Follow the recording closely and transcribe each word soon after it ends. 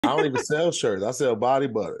I don't even sell shirts. I sell body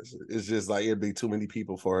butters. It's just like it'd be too many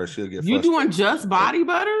people for her. She'll get You frustrated. doing just body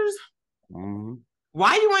butters? Mm-hmm.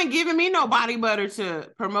 Why you ain't giving me no body butter to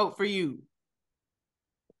promote for you?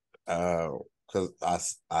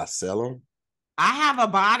 Because I sell them. I have a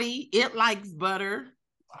body. It likes butter.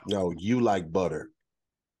 No, you like butter.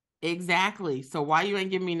 Exactly. So why you ain't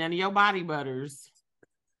giving me none of your body butters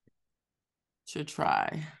to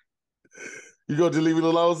try? You gonna just leave it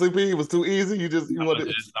alone, CP? It was too easy. I'm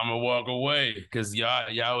gonna walk away because y'all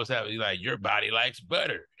always have like your body likes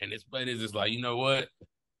butter, and it's just like, you know what?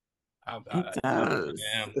 I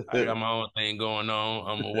got my own thing going on.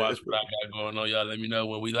 I'm gonna watch what I got going on. Y'all let me know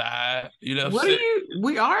when we live. You know what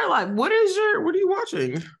we are like, what are you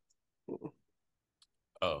watching?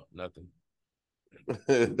 Oh, nothing.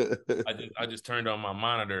 I just turned on my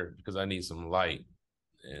monitor because I need some light.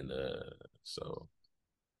 And so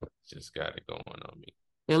just got it going on me.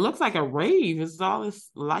 It looks like a rave. It's all this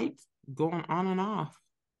light going on and off.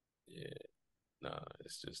 Yeah. No,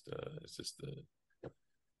 it's just the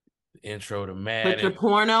intro to Madden. Put your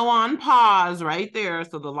porno on pause right there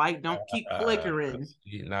so the light don't keep flickering.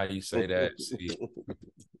 Now you say that. See,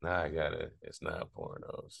 now I gotta. It's not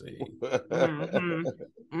porno. See.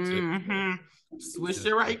 Switch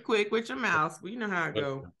it right quick with your mouse. We know how it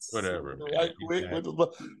goes. Whatever. Right quick.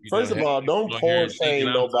 First of all, don't porn shame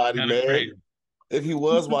nobody, man. If he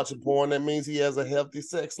was watching porn, that means he has a healthy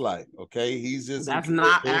sex life. Okay, he's just that's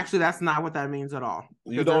not what that means at all.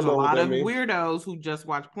 You don't know what that means. There's a lot of weirdos who just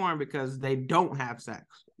watch porn because they don't have sex.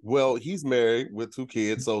 Well, he's married with 2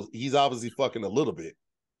 kids, so he's obviously fucking a little bit.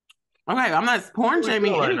 Okay, I'm not porn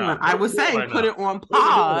shaming anyone. I was saying put it on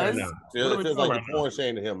pause. It feels like you're porn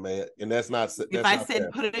shaming him, man, and that's not. If I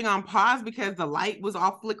said putting on pause because the light was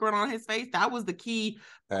all flickering on his face, that was the key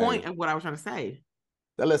point of what I was trying to say.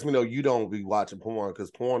 That lets me know you don't be watching porn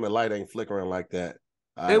because porn, the light ain't flickering like that.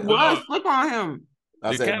 It was flickering on him.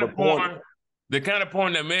 I said, but porn. The kind of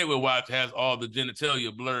porn that Meg would watch has all the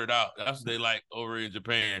genitalia blurred out. That's what they like over in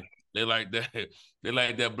Japan. They like that. They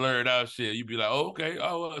like that blurred out shit. You'd be like, oh, okay.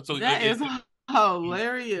 Oh, so that is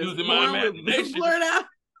hilarious. Using my imagination. Blurred out.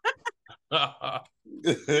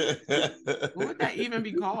 What would that even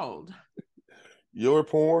be called? Your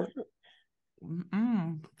porn?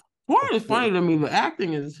 Porn is funny to me. The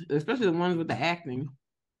acting is, especially the ones with the acting.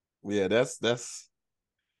 Yeah, that's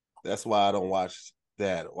why I don't watch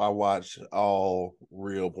that. I watch all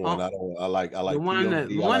real porn. I like the one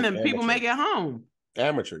that people make at home.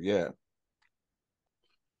 Amateur, yeah.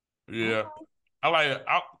 Yeah. I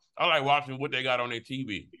like watching what they got on their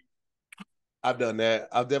TV. I've done that.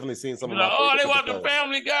 I've definitely seen some of my they watching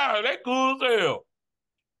Family Guy. They cool as hell.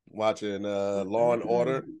 Watching Law and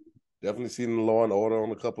Order. Definitely seen the Law and Order on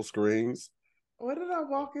a couple screens. What did I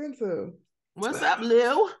walk into? What's up,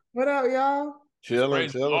 Lil? What up, y'all? Chilling.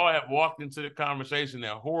 All have walked into the conversation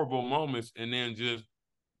at horrible moments and then just.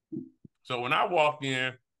 So when I walked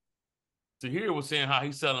in, Tahir was saying how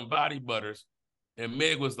he's selling body butters, and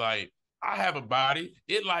Meg was like, I have a body.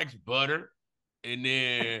 It likes butter. And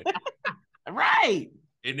then. Right.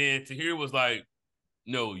 And then Tahir was like,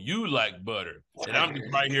 no, you like butter. And I'm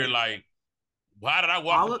just right here like, why did I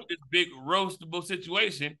walk into this big roastable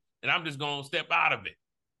situation and I'm just going to step out of it,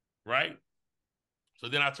 right? So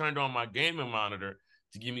then I turned on my gaming monitor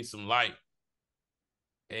to give me some light.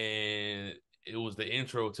 And it was the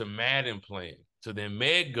intro to Madden playing. So then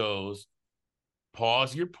Meg goes,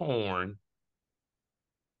 pause your porn.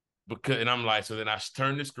 And I'm like, so then I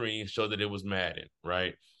turned the screen, showed that it was Madden,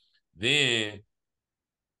 right? Then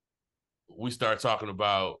we start talking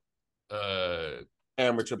about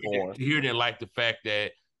amateur porn. Tahir didn't like the fact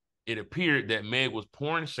that it appeared that Meg was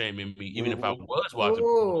porn shaming me, even if I was watching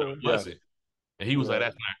porn, I wasn't. And he was like,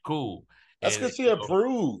 that's not cool. That's because she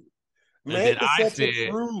approved. Meg is such a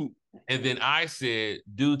prude. And then I said,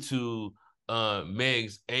 due to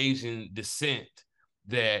Meg's Asian descent,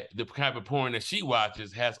 that the type of porn that she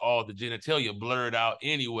watches has all the genitalia blurred out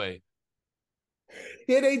anyway.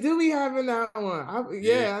 Yeah, they do be having that one.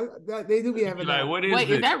 They do be having that. What is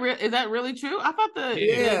is that really true? I thought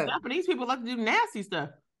the Japanese people like to do nasty stuff.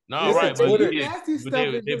 No, right. But nasty stuff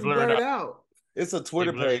is just blurred out. It's a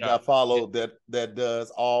Twitter page I follow that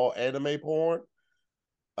does all anime porn.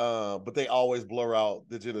 But they always blur out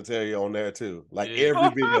the genitalia on there too. Like every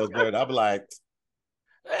video is blurred. I'm like,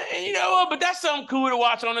 hey, you know what? But that's something cool to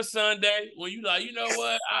watch on a Sunday when you like, you know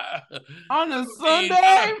what? On a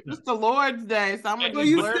Sunday, it's the Lord's Day. So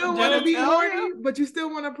you still want to be horny, but you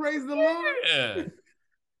still want to praise the Lord. Yeah.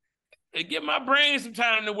 Hey, give my brain some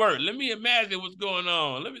time to work. Let me imagine what's going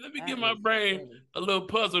on. Let me give my brain a little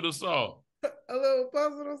puzzle to solve. A little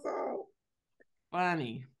puzzle to solve.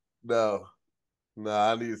 Funny. No.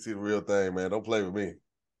 Nah, I need to see the real thing, man. Don't play with me.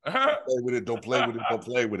 Don't play with it. Don't play with it. Don't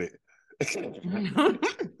play with it.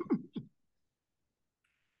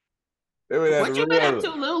 What you been up to,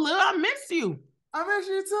 Lulu? I miss you. I miss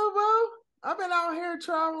you too, bro. I've been out here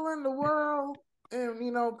traveling the world and,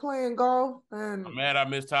 you know, playing golf. And I'm mad I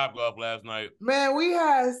missed Top Golf last night. Man, we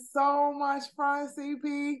had so much fun,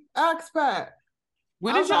 CP. Expat.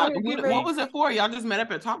 What was it for? Y'all just met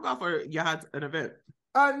up at Top Golf or y'all had an event?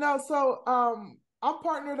 No, so I'm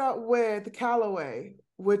partnered up with Callaway,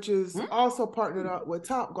 which is also partnered up with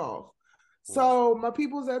Top Golf. So my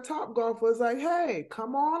peoples at Top Golf was like, hey,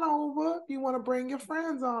 come on over. If you want to bring your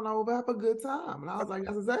friends on over, have a good time. And I was like,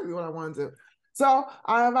 that's exactly what I wanted to. So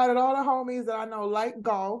I invited all the homies that I know like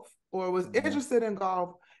golf or was interested in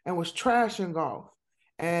golf and was trash in golf.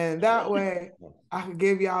 And that way I could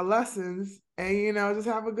give y'all lessons and, you know, just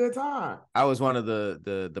have a good time. I was one of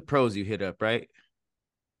the pros you hit up, right?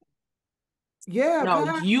 Yeah. No,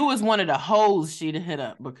 Pat. You was one of the hoes she'd hit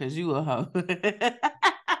up because you a hoe.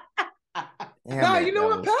 No, you know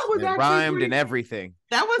what? Pat was actually rhymed and everything.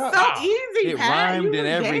 That was so easy, it Pat. Rhymed and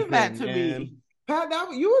everything. Gave that to me. Pat,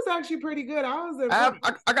 you was actually pretty good. I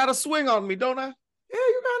got a swing on me, don't I? Yeah,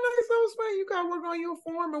 you got a nice little swing. You got to work on your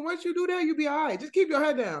form, and once you do that, you'll be all right. Just keep your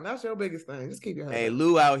head down. That's your biggest thing. Just keep your head down. Hey,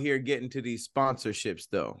 Lou out here getting to these sponsorships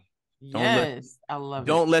though. Yes, I love it.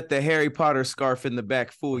 Don't let the Harry Potter scarf in the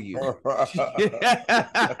back fool you.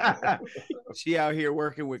 She out here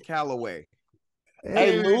working with Callaway.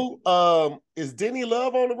 Hey, Lou, is Denny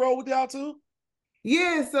Love on the road with y'all too?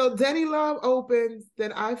 Yeah, so Denny Love opens,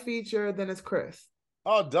 then I feature, then it's Chris.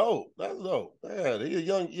 Oh, dope. That's dope. Yeah, he's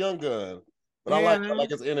a young gun. But I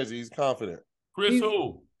like his energy. He's confident.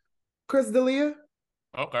 Who? Chris D'Elia.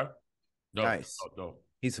 Okay. Dope. Nice. Dope.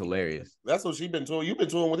 He's hilarious. That's what she's been touring. You've been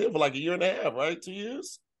touring with him for like a year and a half, right? 2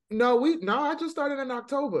 years? No, I just started in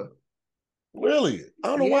October. Really? I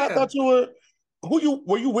don't know why I thought you were.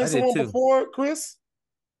 Were you with someone before, Chris?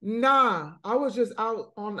 Nah, I was just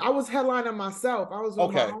out on. I was headlining myself. I was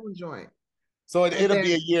on my own joint. So it'll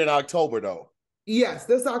be a year in October, though. Yes,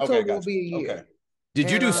 this October will be a year. Okay. Did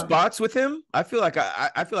you do spots with him? I feel like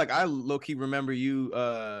I low key remember you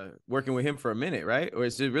working with him for a minute, right? Or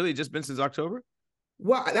has it really just been since October?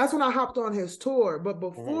 Well, that's when I hopped on his tour. But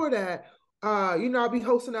before that, you know, I'll be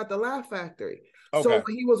hosting at the Laugh Factory. Okay. So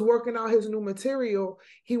when he was working out his new material,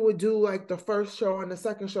 he would do like the first show and the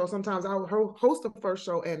second show. Sometimes I would host the first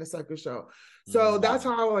show and the second show. So that's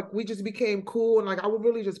how like we just became cool. And like I would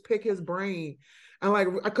really just pick his brain. And like,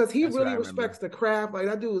 because he really respects the craft. Like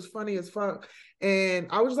that dude was funny as fuck. And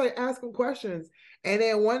I was just like asking questions. And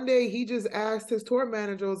then one day he just asked his tour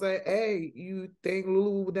manager, was like, hey, you think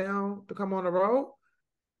Lulu down to come on the road?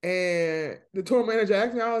 And the tour manager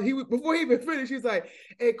asked me, before he even finished, he's like,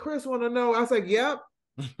 hey, Chris want to know. I was like, yep.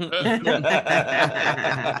 I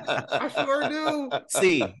sure do.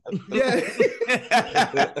 See. Yeah.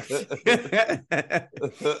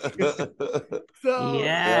 So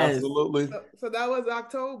yes. Absolutely. So that was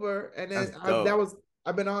October, and then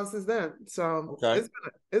I've been on since then. So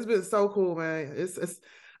it's been so cool, man. It's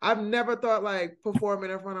I've never thought like performing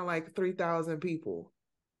in front of like 3,000 people.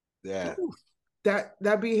 Yeah.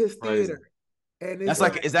 That be his theater. And that's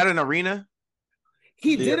like, is that an arena?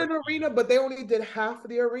 He did an arena, but they only did half of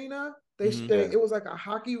the arena. It was like a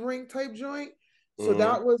hockey rink type joint. So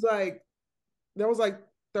that was like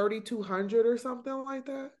 3,200 or something like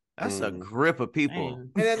that. That's a grip of people.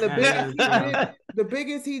 And then the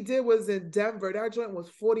biggest he did was in Denver. That joint was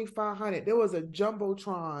 4,500. There was a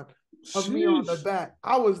jumbotron of me on the back.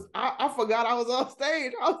 I forgot I was on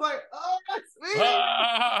stage. I was like, oh, that's me.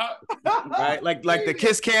 Right, like the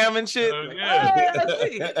kiss cam and shit.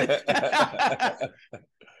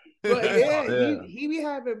 But he be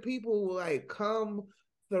having people like come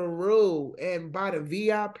through and buy the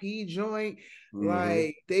VIP joint.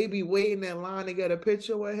 Like they be waiting in line to get a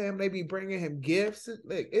picture with him. They be bringing him gifts.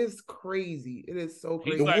 Like it's crazy. It is so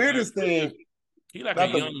crazy. The weirdest thing. He like a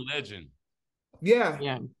young legend. Yeah.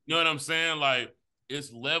 You know what I'm saying? Like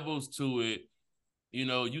it's levels to it. You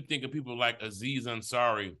know, you think of people like Aziz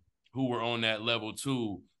Ansari who were on that level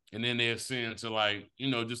too, and then they ascend to like, you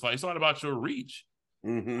know, just like it's all about your reach. I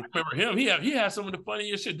remember him. He had some of the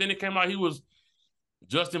funniest shit. Then it came out he was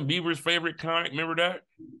Justin Bieber's favorite comic. Remember that?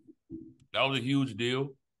 That was a huge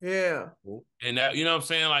deal. Yeah. And that, you know what I'm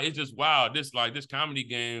saying? Like it's just wow. This comedy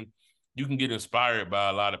game, you can get inspired by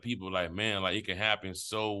a lot of people. Like, man, like it can happen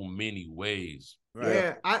so many ways. Right?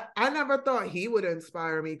 Yeah. I never thought he would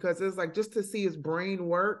inspire me because it's like just to see his brain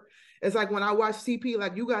work. It's like when I watch CP,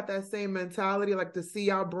 like you got that same mentality, like to see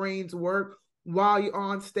our brains work while you're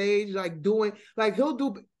on stage, like doing, like he'll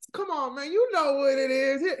do come on, man. You know what it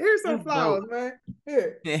is. Here's some flowers, man.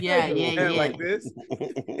 Here. Yeah. Like this.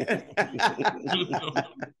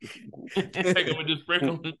 Take them and just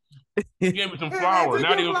sprinkle them. Give me some Hey, flour. man,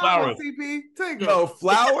 Not even flour. CP. Take No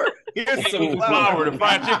flour. Here's some flour to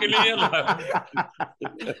fry chicken in.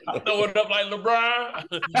 Throw it up like LeBron.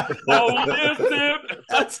 Oh, this tip.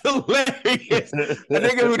 That's hilarious. A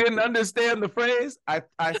nigga who didn't understand the phrase.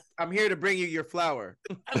 I'm here to bring you your flour.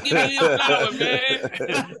 I'm giving you your flour, man.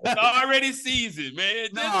 It's already seasoned,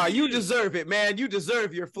 man. Nah, you deserve it, man. You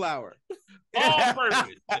deserve your flour. All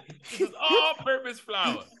purpose. This is all purpose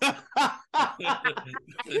flour.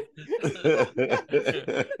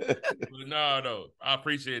 No. I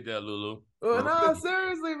appreciate that, Lulu. Well, no,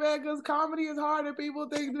 seriously, man, because comedy is hard and people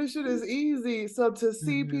think this shit is easy. So to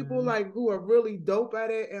see people like who are really dope at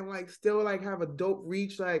it and like still like have a dope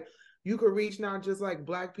reach, like you could reach not just like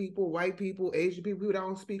Black people, white people, Asian people who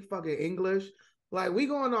don't speak fucking English. Like we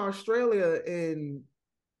going to Australia in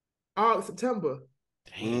September.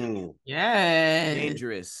 Damn. Yeah.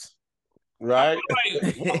 Dangerous. Right? Like,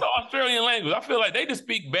 what's the Australian language? I feel like they just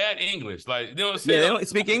speak bad English. Like, you know what I'm saying? Yeah, they don't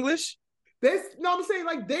speak English? No, I'm saying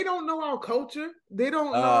like they don't know our culture. They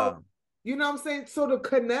don't know, you know what I'm saying? So to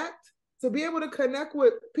be able to connect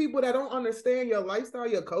with people that don't understand your lifestyle,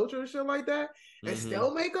 your culture and shit like that, and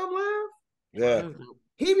still make them laugh. Yeah.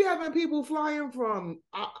 He be having people flying from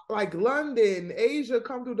like London, Asia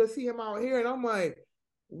come through to see him out here. And I'm like,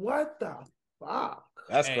 what the fuck?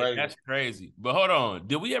 That's crazy. That's crazy. But hold on.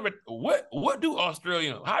 Did we ever, what do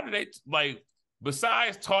Australian, how do they, like,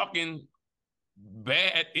 besides talking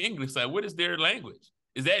bad English, like, what is their language?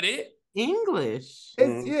 Is that it? English.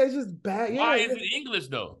 It's just bad. Why is it English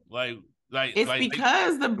though? It's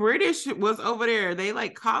because the British was over there. They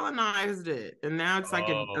like colonized it, and now it's like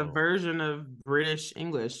a version of British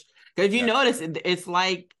English. Because you notice it's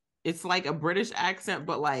like a British accent,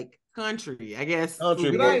 but like country, I guess.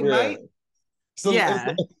 Country, right? So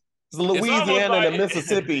yeah. It's Louisiana and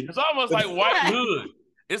Mississippi. It's almost like white hood.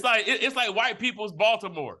 It's like white people's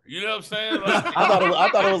Baltimore. You know what I'm saying? Like, I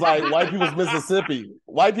thought it was like white people's Mississippi.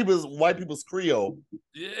 White people's Creole.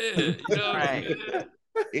 Yeah. You know, Right.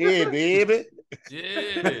 Yeah, baby. Yeah.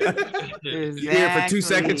 You hear it for 2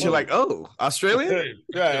 seconds, you're like, oh, Australia?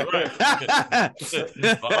 Right. Oh, shit,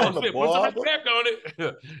 put some respect on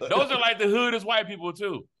it. Those are like the hoodest white people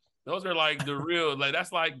too. Those are like the real, like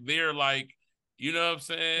that's like they're like, you know what I'm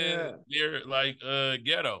saying? Yeah. They're like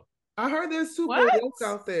ghetto. I heard there's super woke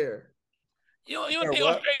out there. You don't think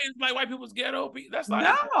Australians like white people's ghetto? That's like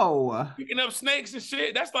picking up snakes and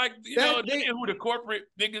shit. That's like who the corporate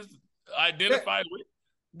niggas identify with.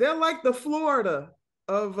 They're like the Florida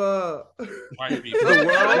of white people. The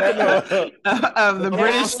world of the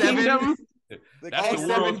British Kingdom. That's the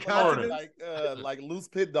world Florida. Like loose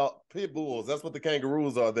pit bulls. That's what the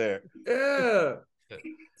kangaroos are there. Yeah.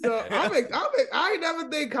 So I never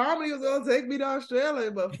think comedy was gonna take me to Australia,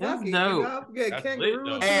 but fuck it, get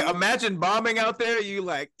kangaroos. Hey, imagine bombing out there. You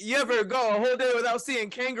ever go a whole day without seeing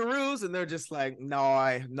kangaroos, and they're just like, no,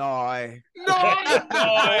 I don't like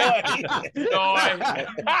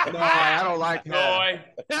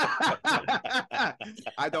that.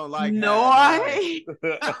 I don't like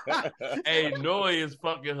that. Hey, Noi is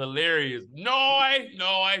fucking hilarious. Noi.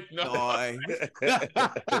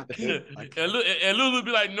 And Lulu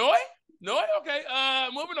be like, Noi? Okay,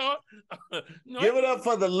 moving on. Give it up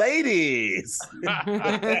for the ladies.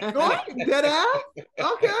 Noi? Dead ass?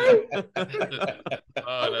 Okay.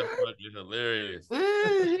 Oh, that's fucking hilarious.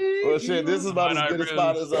 Well, shit, this is about as good a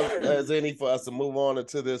spot as any for us to move on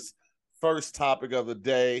into this first topic of the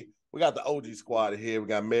day. We got the OG squad here. We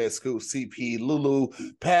got Med Scoop, CP, Lulu,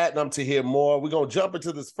 Pat, and I'm to hear more. We're going to jump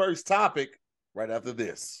into this first topic right after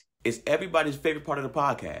this. It's everybody's favorite part of the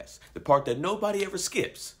podcast, the part that nobody ever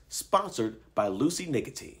skips, sponsored by Lucy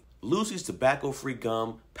Nicotine. Lucy's tobacco-free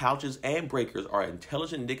gum, pouches, and breakers are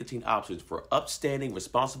intelligent nicotine options for upstanding,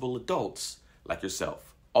 responsible adults like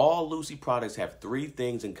yourself. All Lucy products have 3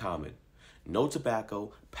 things in common: no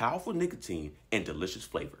tobacco, powerful nicotine, and delicious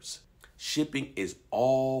flavors. Shipping is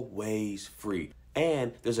always free,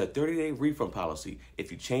 and there's a 30-day refund policy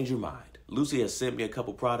if you change your mind. Lucy has sent me a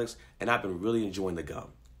couple products, and I've been really enjoying the gum.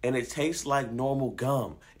 And it tastes like normal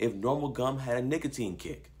gum, if normal gum had a nicotine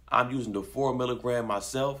kick. I'm using the 4 milligram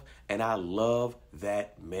myself, and I love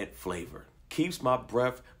that mint flavor. Keeps my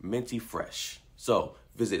breath minty fresh. So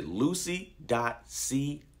visit lucy.co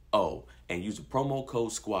and use the promo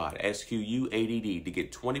code SQUADD, SQUADD, to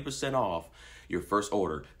get 20% off your first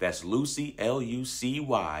order. That's Lucy,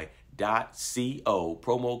 LUCY.co,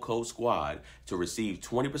 promo code SQUADD, to receive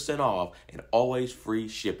 20% off and always free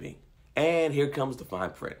shipping. And here comes the fine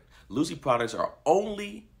print. Lucy products are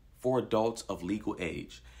only for adults of legal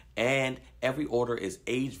age. And every order is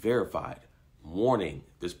age verified. Warning,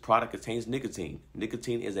 this product contains nicotine.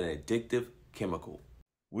 Nicotine is an addictive chemical.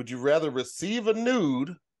 Would you rather receive a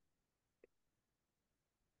nude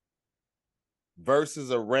versus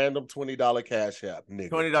a random $20 Cash App, nigga?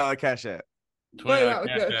 $20 Cash App. $20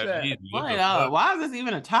 Cash App. $20. Why is this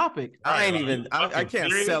even a topic? I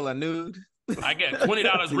can't sell a nude. I get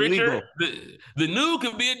 $20 richer. The nude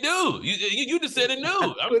can be a dude. You just said a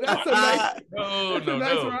nude. That's a nice, no.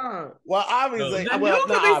 Rhyme. Well, obviously, the nude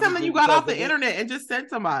could be something you got off the internet and just sent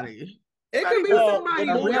somebody. It could be somebody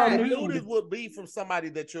nude would be from somebody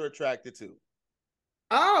that you're attracted to.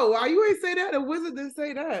 Oh, why you ain't say that? The wizard didn't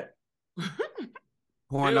say that.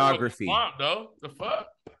 Pornography. Twomp, though. The fuck?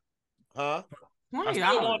 Huh? I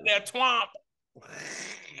still want that twomp.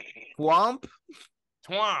 Twomp?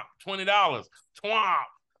 Twomp. $20. Twomp.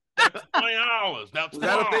 That's $20. Now, was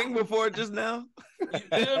that a thing before just now? You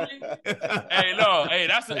feel me? Hey, no.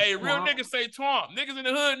 Hey, real niggas say twomp. Niggas in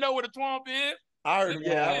the hood know what a twomp is. I heard,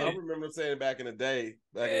 I remember saying it back in the day.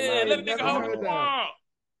 Let a nigga hold the twomp.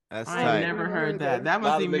 That's I never heard that. That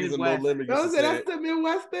must be Midwest. That's the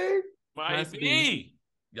Midwest thing? Might be.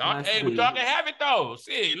 Y'all, but y'all can have it though.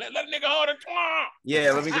 See, let a nigga hold a twomp.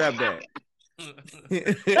 Yeah, let me grab that.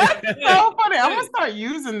 That's so funny. I'm gonna start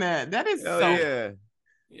using that. That is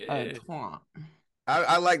yeah. Twomp.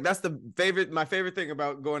 I like that's my favorite thing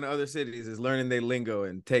about going to other cities is learning their lingo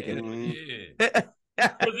and taking it. Yeah.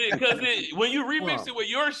 Because when you remix it with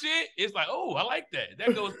your shit, it's like, oh, I like that.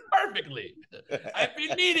 That goes perfectly. I've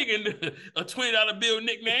been needing a $20 bill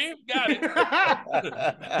nickname. Got it.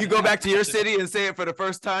 You go back to your city and say it for the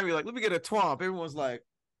first time. You're like, let me get a twomp. Everyone's like,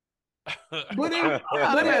 but you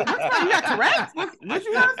got correct. What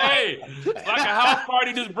you got? Hey, like a house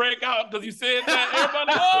party just break out because you said that.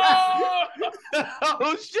 Everybody,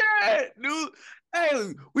 oh shit, dude.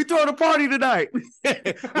 Hey, we throwing a party tonight.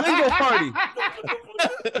 Lingo party.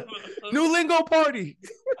 New lingo party.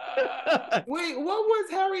 Wait, what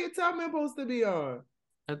was Harriet Tubman supposed to be on?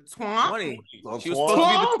 A twomp? She was supposed to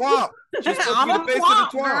be the twomp. She was supposed to be the face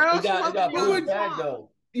of the twomp.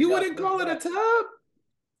 You wouldn't call it a tub?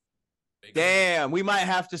 Damn, we might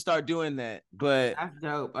have to start doing that. But that's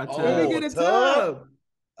dope. Let me get a tub.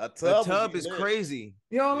 A tub is crazy.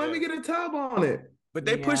 Yo, let me get a tub on it. But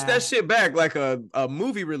they pushed that shit back like a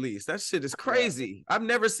movie release. That shit is crazy. I've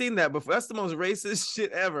never seen that before. That's the most racist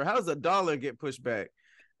shit ever. How does $1 get pushed back?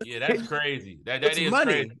 Yeah, that's crazy. That is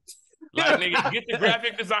money. Crazy. Like, nigga, get the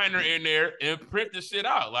graphic designer in there and print the shit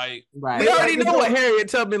out. Like, we already know what Harriet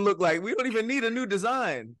Tubman looked like. We don't even need a new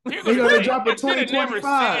design. They're gonna drop a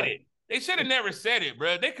 2025. They should have never said it,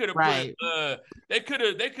 bro. They could have put, they could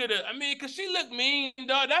have. I mean, cause she looked mean,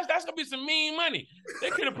 dog. That's gonna be some mean money. They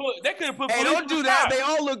could have put. Hey, don't do that. They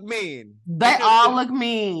all look mean. They all look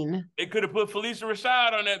mean. They could have put Felicia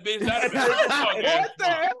Rashad on that bitch. What the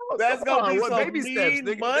hell? That's gonna be some baby mean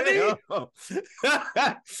steps, money.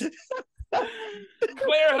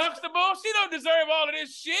 Claire Huxtable, she don't deserve all of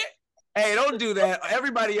this shit. Hey, don't do that.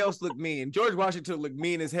 Everybody else look mean. George Washington looked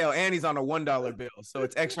mean as hell, and he's on a $1 bill, so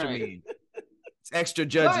it's extra mean. It's extra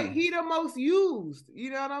judgy. But he the most used. You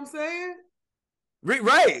know what I'm saying?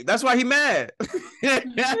 Right. That's why he mad. He's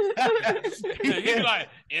like,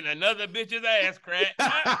 in another bitch's ass crack.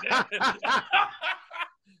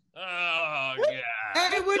 Oh, God.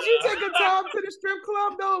 Hey, would you take a time to the strip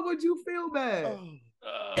club, though, or would you feel bad?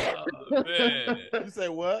 Oh, man. You say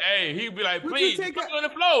what? Hey, he'd be like, please, put me on the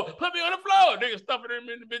floor. Put me on the floor. Nigga stuffing him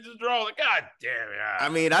in the bitch's drawer. Like, God damn it. I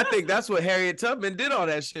mean, I think that's what Harriet Tubman did all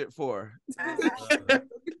that shit for. To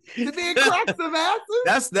be in cracks of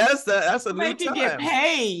asses? That's a new time. Get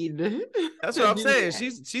paid. That's what I'm saying.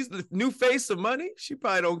 She's the new face of money. She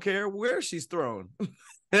probably don't care where she's thrown.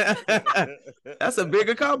 That's a big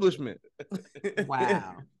accomplishment.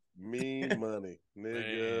 Wow. Mean money,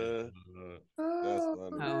 nigga. That's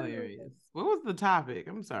funny. Hilarious. What was the topic?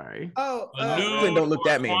 I'm sorry. Nude don't look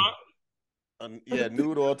that mean. Yeah,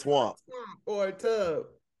 nude or twomp. Or a tub.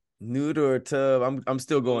 Nude or a tub. I'm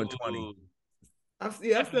still going 20. I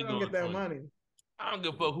still don't get that 20. money. I don't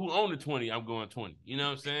give a fuck who owned the 20. I'm going 20. You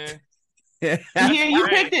know what I'm saying? Yeah, you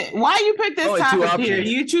picked it. Why you picked this topic here?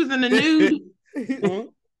 You choosing the nude?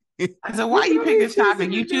 I said, why you pick this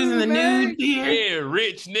topic? You choosing the nude here? Yeah,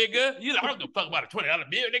 rich nigga. You like, I don't give a fuck about a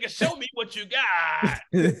 $20 bill. Nigga, show me what you got.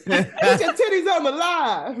 Put your titties on the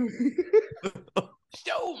live.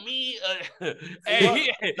 Show me.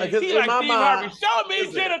 Hey, he like Steve Harvey. Show me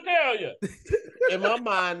genitalia. In my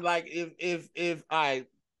mind, like if I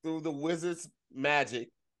through the wizard's magic,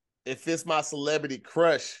 if it's my celebrity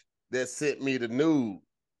crush that sent me the nude,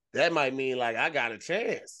 that might mean like I got a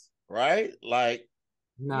chance, right? Like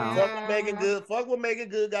No. Fuck what Megan Good. Fuck what Megan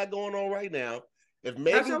Good got going on right now. If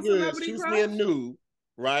Megan Good shoots me a nude,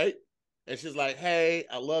 right, and she's like, "Hey,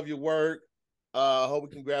 I love your work. Hope we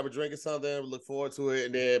can grab a drink or something. Look forward to it."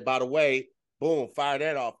 And then, by the way, boom, fire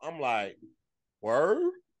that off. I'm like,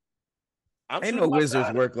 word. Ain't no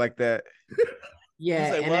wizards work like that.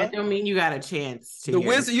 Yeah, and that don't mean you got a chance to the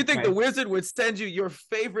wizard. You think the wizard would send you your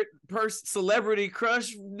favorite celebrity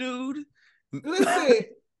crush nude? Listen,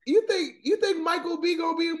 you think Michael B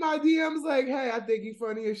gonna be in my DMs like, hey, I think you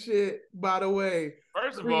funny as shit. By the way,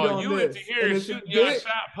 first of all, you into here shooting your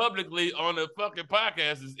shot publicly on the fucking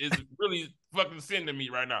podcast is really fucking sending me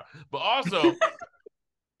right now. But also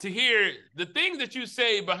to hear the things that you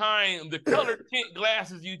say behind the colored tint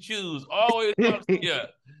glasses you choose always comes to you.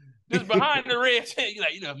 Just behind the red tint, you're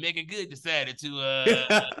like, Megan Good decided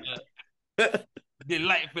to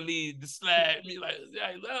delightfully slide me like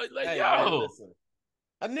hey, yo. Listen,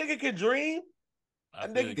 a nigga can dream. A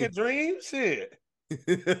nigga can dream. Shit.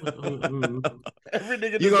 Every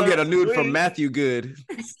nigga you're gonna get a nude from Matthew Good.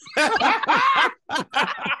 Give me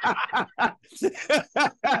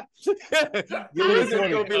the 20.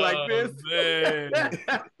 Gonna be like this.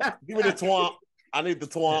 Give me the twomp. I need the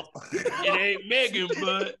twomp. It ain't Megan,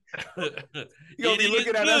 but you gonna be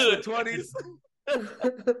looking at us with 20s.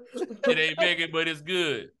 It ain't Megan, but it's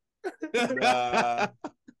good.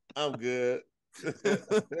 I'm good.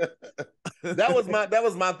 that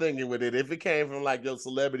was my thinking with it. If it came from like your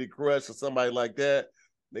celebrity crush or somebody like that,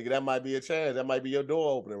 nigga, that might be a chance. That might be your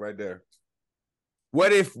door opening right there.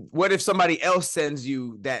 What if somebody else sends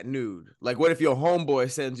you that nude? Like, what if your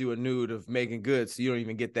homeboy sends you a nude of Megan Good so you don't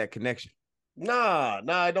even get that connection? Nah,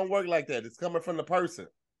 it don't work like that. It's coming from the person.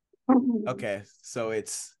 Okay, so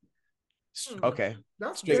it's okay.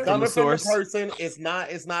 That's it's coming from the person. It's not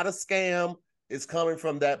a scam. It's coming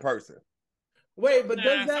from that person. Wait, but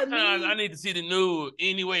does that mean I need to see the nude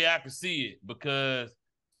any way I can see it, because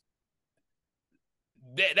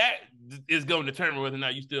that is going to determine whether or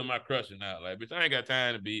not you still my crush or not. Like, bitch, I ain't got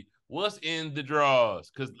time to be what's in the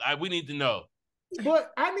drawers, because we need to know.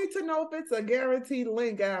 But I need to know if it's a guaranteed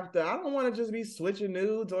link after. I don't want to just be switching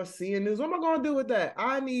nudes or seeing nudes. What am I going to do with that?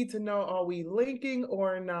 I need to know, are we linking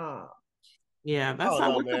or not? Yeah, that's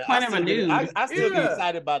not what's the point of a nude. I still get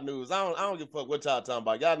excited about news. I don't give a fuck what y'all talking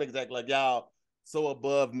about. Y'all niggas act like y'all so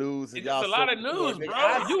above news. And y'all a lot of news,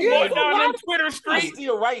 bro. You walk down them Twitter street. I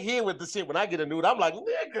still right here with the shit. When I get a nude, I'm like,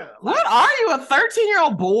 nigga. What are you, a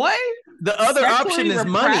 13-year-old boy? The other option is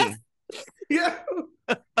money. Yeah.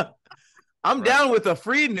 I'm down with a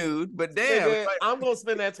free nude, but damn, nigga, I'm gonna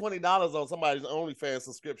spend that $20 on somebody's OnlyFans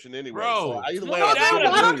subscription anyway. Bro, so either way,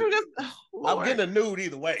 I'm getting a nude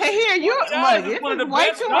either way. Hey, here you like it's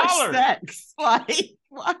way too much sex. Like,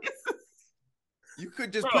 why is this? You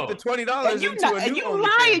could just put the $20 into a new. You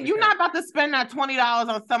lying? You're not about to spend that $20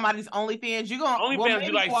 on somebody's OnlyFans. You gonna OnlyFans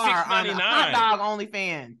be like $6.99. Hot dog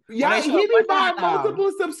OnlyFans. Yeah, he be buying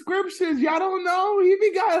multiple subscriptions. Y'all don't know. He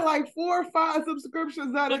be got like 4 or 5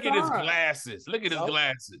 subscriptions at a time. Look at his glasses. Look at his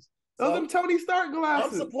glasses. Those them Tony Stark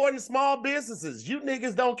glasses. I'm supporting small businesses. You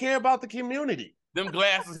niggas don't care about the community. Them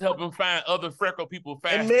glasses help him find other freckle people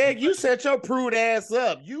faster. And Meg, you set your prude ass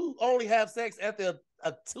up. You only have sex after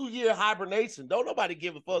a 2-year hibernation. Don't nobody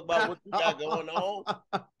give a fuck about what you got going on.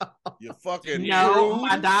 You fucking prude.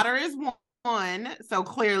 My daughter is 1, so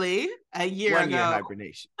clearly a year ago. 1 year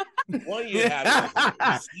hibernation. 1 year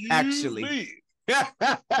hibernation. Actually.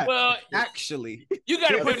 Well, actually, you got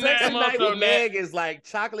to put that night with Meg is like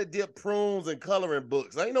chocolate dipped prunes and coloring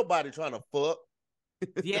books. Ain't nobody trying to fuck.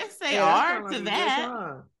 Yes, they are to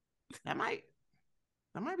that. That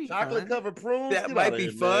might be chocolate covered prunes. That might be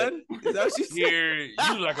fun. Is that what you said?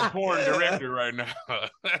 You like a porn director right now.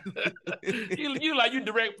 you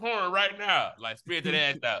direct porn right now. Like spread that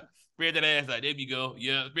ass out. Spread that ass out. There you go.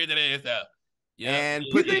 Yeah, spread that ass out. Yeah. And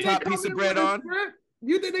put the top piece of bread on.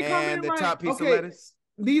 You think they come in the top piece of lettuce?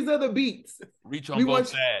 These are the beats. Reach on both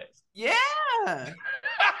sides. Yeah. It's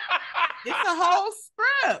a whole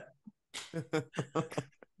script.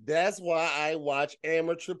 That's why I watch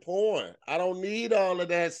amateur porn. I don't need all of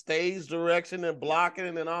that stage direction and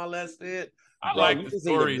blocking and all that shit. I like the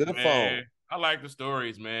stories, man. I like the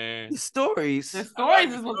stories, man. The stories is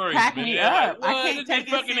what's packing me up. I can't take it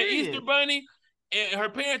fucking the Easter Bunny, and her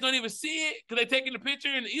parents don't even see it because they taking the picture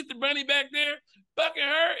and the Easter Bunny back there fucking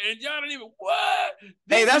her, and y'all don't even what?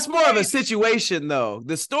 Hey, that's more of a situation though.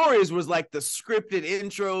 The stories was like the scripted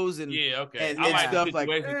intros and and stuff like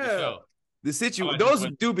that. The situation, those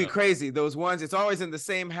do be crazy. Those ones, it's always in the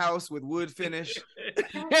same house with wood finish.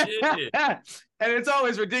 And it's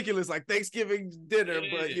always ridiculous, like Thanksgiving dinner,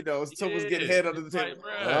 but you know, someone's getting head under the table.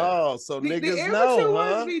 Oh, so niggas know,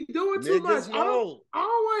 huh? Be doing too much. I don't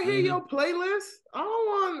want to hear your playlist. I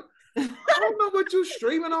don't know what you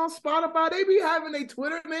streaming on Spotify. They be having a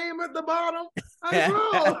Twitter name at the bottom. Like, bro,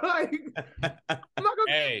 like, I'm not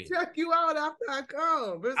gonna check you out after I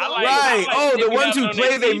come. Like the ones who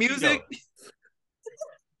play their music.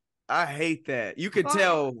 I hate that. You could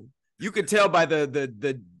tell. You could tell by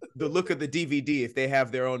the look of the DVD if they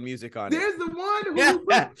have their own music on it. There's the one who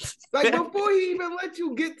like before he even let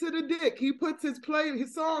you get to the dick, he puts his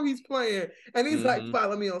song he's playing, and he's like,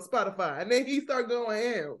 "Follow me on Spotify," and then he start going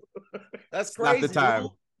ham. That's crazy. Not the time.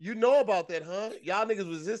 You know about that, huh? Y'all niggas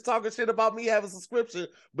was just talking shit about me having a subscription,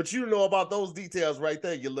 but you know about those details right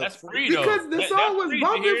there. You look free because the song was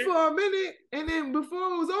bumping for a minute, and then before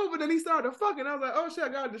it was over, then he started fucking. I was like, oh shit, I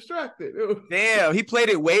got distracted. Damn, he played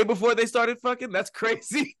it way before they started fucking. That's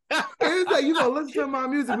crazy. It's like, you gonna listen to my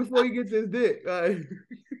music before you get this dick. Like,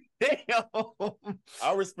 damn,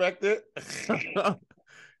 I respect it.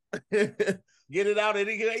 Get it out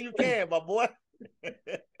any way you can, my boy.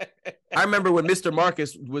 I remember when Mr.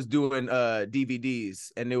 Marcus was doing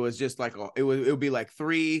DVDs, and it was just like it would be like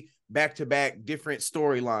 3 back-to-back different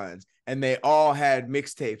storylines, and they all had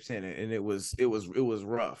mixtapes in it, and it was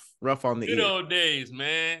rough on the good old days,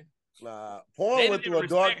 man. Porn went through a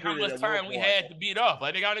dark period. How much time we had to beat off?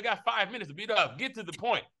 Like they only got 5 minutes to beat off. Get to the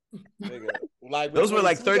point. Like those were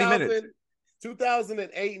like 30 minutes.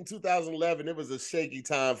 2008 and 2011, it was a shaky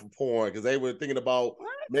time for porn because they were thinking about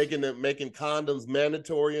making condoms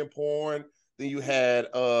mandatory in porn. Then you had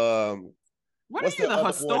what are you, the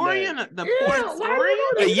historian? The porn historian?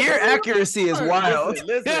 The year accuracy is wild.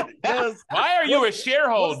 Listen, why are you a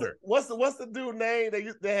shareholder? What's the dude name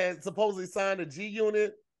they had supposedly signed a G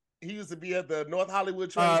Unit? He used to be at the North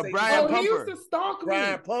Hollywood train station. Brian Pumper. He used to stalk me.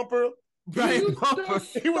 Brian Pumper.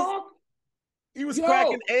 He was Yo,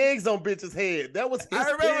 cracking eggs on bitches' head. That was his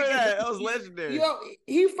I remember that. That was legendary. Yo,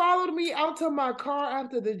 he followed me out to my car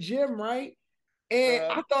after the gym, right? And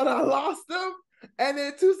I thought I lost him. And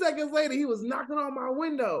then 2 seconds later, he was knocking on my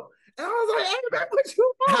window. And I was like, hey, man, what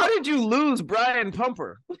you want? How did you lose Brian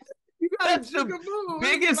Pumper? You got That's the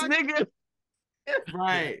biggest nigga.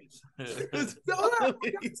 Right. That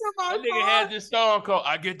nigga had this song called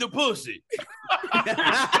 "I Get the Pussy." Yo,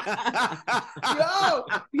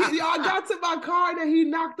 I got to my car and he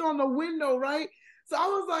knocked on the window, right? So I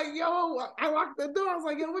was like, yo, I locked the door. I was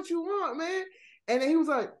like, yo, what you want, man? And then he was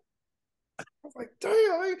like, I was like,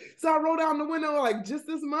 damn. So I rolled down the window like just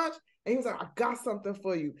this much. And he was like, I got something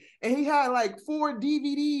for you. And he had like 4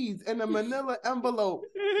 DVDs in a manila envelope.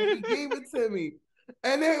 And he gave it to me.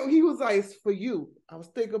 And then he was like, it's for you. I was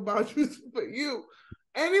thinking about you, it's for you.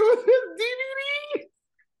 And it was his DVD.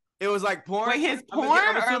 It was like porn. Wait, his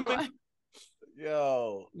porn?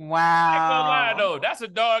 Yo. Wow. I ain't gonna lie though, that's a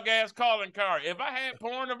dog ass calling card. If I had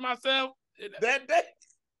porn of myself, that day,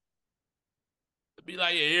 be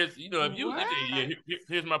like, yeah, here's, you know, if you,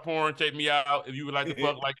 here's my porn, take me out. If you would like to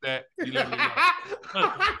fuck like that, you let me know.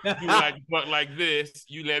 If you would like to fuck like this,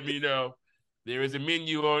 you let me know. There is a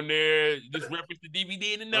menu on there. Just reference the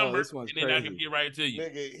DVD and the number, and then I can get right to you.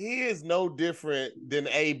 Nigga, he is no different than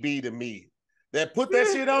AB to me. That put that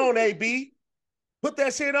shit on, AB. Put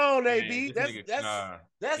that shit on, AB. That's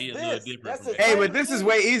this. Hey, but this is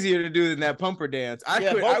way easier to do than that Pumper dance.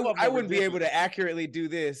 I wouldn't be able to accurately do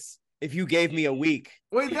this if you gave me a week.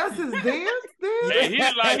 Wait, that's his dance? Hey, he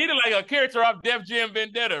look like a character off Def Jam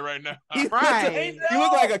Vendetta right now. Right. You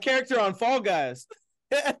look like a character on Fall Guys.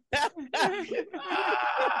 That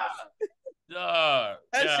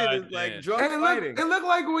shit is like drunk fighting. It looked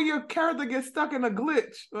like when your character gets stuck in a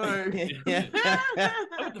glitch. Like, it's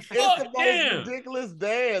the most ridiculous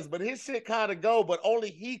dance, but his shit kind of go, but only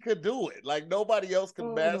he could do it. Like nobody else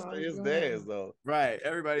could master his dance though. Right.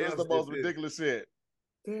 Everybody else. It's the most ridiculous shit.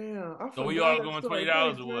 Damn. So we all going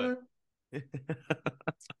 $20 or what?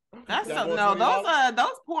 That's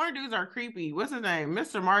those porn dudes are creepy. What's his name?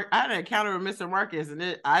 Mr. Mark. I had an encounter with Mr. Marcus,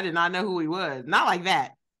 and I did not know who he was. Not like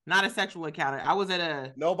that. Not a sexual encounter. I was at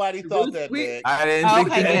a. Nobody thought that, man. I didn't think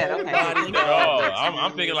that. Okay.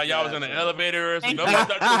 I'm thinking like y'all was in an elevator or something.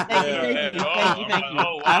 Thank you.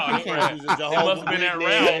 Oh, wow. It must have been at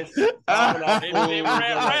Ralph's. They were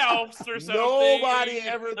at Ralph's or something. Nobody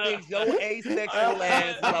ever thinks your asexual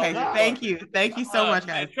ass. Okay, thank you. Thank you so much,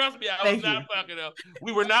 guys. Trust me, I was not fucking up.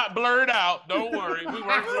 We were not blurred out. Don't worry. We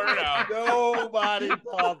weren't blurred out. Nobody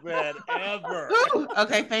thought that ever.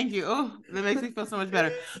 Okay, thank you. Oh, that makes me feel so much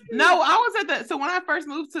better. No, I was so when I first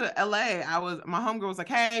moved to LA, my homegirl was like,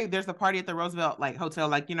 hey, there's a party at the Roosevelt like hotel,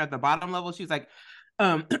 like, you know, at the bottom level. She was like,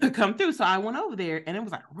 come through. So I went over there and it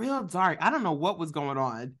was like real dark. I don't know what was going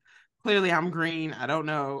on. Clearly I'm green. I don't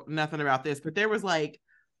know nothing about this, but there was like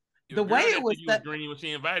the way it was set, green when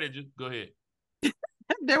she invited you. Go ahead.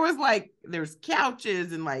 there's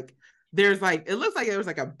couches and like there's like it looks like there was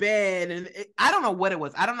like a bed and I don't know what it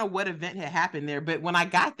was. I don't know what event had happened there, but when I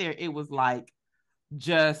got there, it was like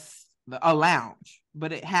just a lounge,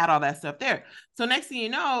 but it had all that stuff there. So next thing you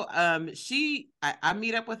know, I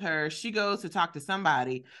meet up with her. She goes to talk to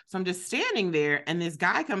somebody. So I'm just standing there, and this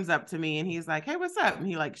guy comes up to me, and he's like, "Hey, what's up?" And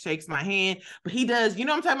he like shakes my hand, but he does. You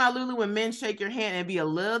know what I'm talking about, Lulu? When men shake your hand and be a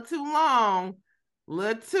little too long,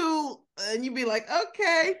 and you be like,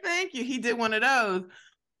 "Okay, thank you." He did one of those.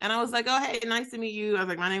 And I was like, "Oh, hey, nice to meet you." I was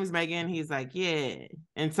like, "My name is Megan." He's like, "Yeah."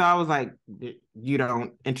 And so I was like, "You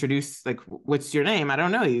don't introduce, like, what's your name? I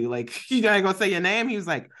don't know you. Like, you not gonna say your name?" He was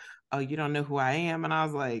like, "Oh, you don't know who I am?" And I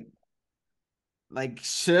was like,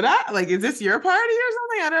 should I? Like, is this your party or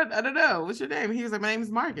something? I don't know. What's your name? He was like, "My name is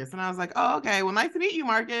Marcus." And I was like, "Oh, okay. Well, nice to meet you,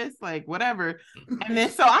 Marcus." Like, whatever. And then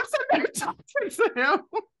so I'm sitting there talking to him.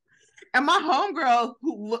 And my homegirl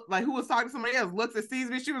who was talking to somebody else looks and sees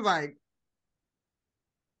me. She was like,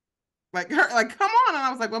 come on. And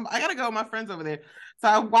I was like, "Well, I gotta go with my friends over there." So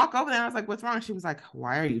I walk over there and I was like, "What's wrong?" She was like,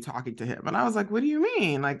 "Why are you talking to him?" And I was like, "What do you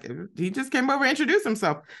mean? Like, he just came over and introduced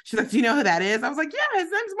himself." She's like, "Do you know who that is?" I was like, "Yeah,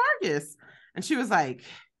 his name's Marcus." And she was like,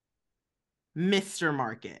 "Mr.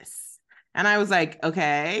 Marcus." And I was like,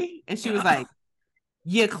 "Okay." And she was like,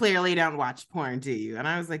 "You clearly don't watch porn, do you?" And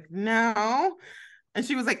I was like, "No." And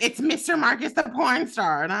she was like, "It's Mr. Marcus, the porn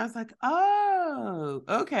star." And I was like, "Oh,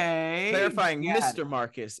 okay." Clarifying Mr.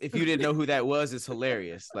 Marcus, if you didn't know who that was, is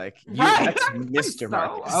hilarious. Like, right. That's Mr.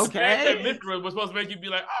 Marcus. Okay. That Mr. was supposed to make you be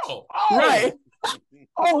like, oh. Right.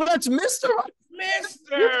 Oh, that's Mr.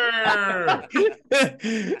 Mr.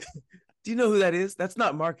 Do you know who that is? That's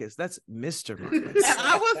not Marcus. That's Mr. Marcus. And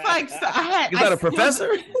I was like, is that a professor?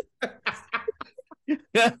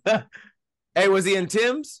 Hey, was he in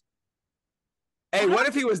Tim's? Hey, what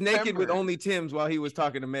if he was naked with only Tim's while he was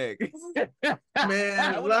talking to Meg?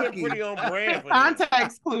 Man, lucky. Pretty on brand.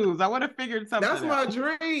 Context clues. I would have figured something. That's my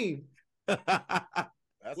dream.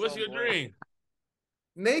 What's your dream?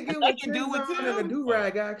 Naked with Tim's on and a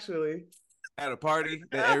do-rag, actually. At a party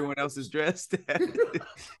that everyone else is dressed at.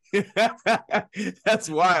 That's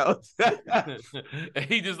wild.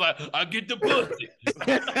 He just like, "I'll get the pussy."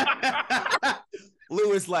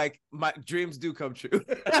 Lewis, like, my dreams do come true.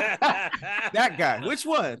 That guy. Which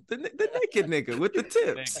one? The naked nigga with the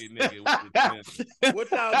tips. Naked nigga with the tips. What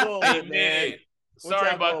y'all going with, man?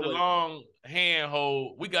 Sorry about the long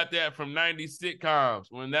handhold. We got that from 90s sitcoms.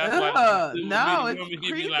 When that's no, it's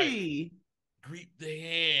creepy. Creep the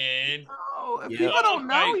hand. No, if people don't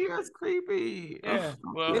know you, it's creepy. Yeah.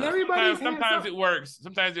 Well, sometimes it works.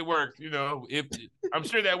 Sometimes it works. You know, if I'm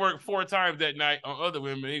sure that worked 4 times that night on other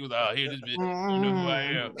women. He was like, "Oh, here, this bitch. You know who I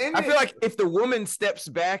am." I feel like if the woman steps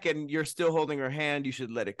back and you're still holding her hand, you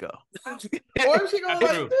should let it go. Or if she goes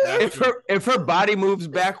like this. If her body moves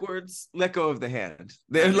backwards, let go of the hand.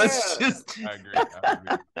 Then let's just. I agree.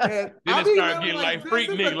 Then it started getting like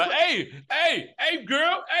freak nigga, like, hey,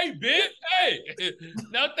 girl, hey, bitch, hey.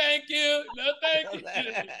 No, thank you. No, thank you.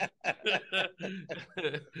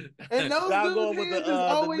 And those going with the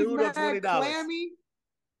Nude or $20. Clammy.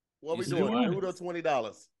 What we doing? Nude or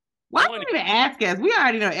 $20? Why don't you even ask us? We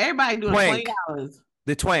already know everybody doing $20.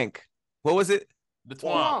 The twank. What was it? The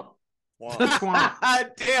twomp. The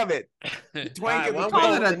twomp. Damn it. The twank.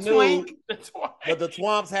 But the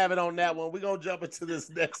twomps have it on that one. We're going to jump into this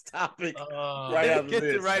next topic right after get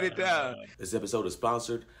this. To write it down. This episode is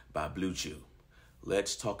sponsored by Blue Chew.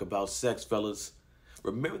 Let's talk about sex, fellas.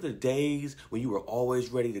 Remember the days when you were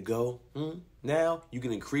always ready to go? Now you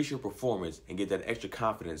can increase your performance and get that extra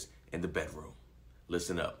confidence in the bedroom.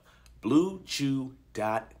 Listen up. BlueChew.com.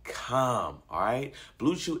 All right?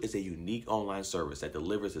 Blue Chew is a unique online service that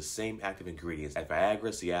delivers the same active ingredients as Viagra,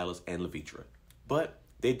 Cialis, and Levitra, but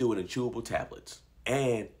they do it in chewable tablets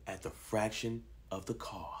and at the fraction of the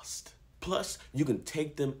cost. Plus, you can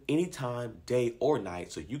take them anytime, day or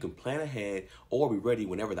night, so you can plan ahead or be ready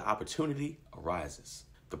whenever the opportunity arises.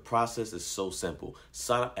 The process is so simple.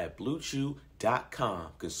 Sign up at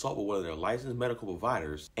BlueChew.com, consult with one of their licensed medical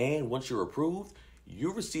providers, and once you're approved,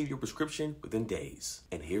 you'll receive your prescription within days.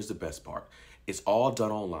 And here's the best part. It's all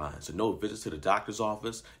done online, so no visits to the doctor's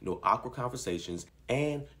office, no awkward conversations,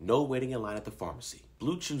 and no waiting in line at the pharmacy.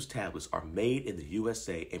 Blue Chew's tablets are made in the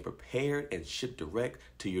USA and prepared and shipped direct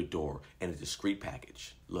to your door in a discreet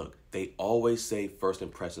package. Look, they always say first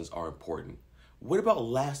impressions are important. What about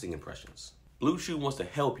lasting impressions? Blue Chew wants to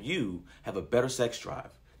help you have a better sex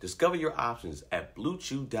drive. Discover your options at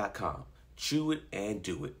BlueChew.com. Chew it and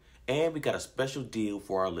do it. And we got a special deal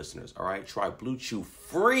for our listeners, all right? Try Blue Chew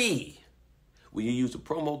free when you use the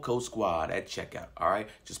promo code SQUAD at checkout, all right?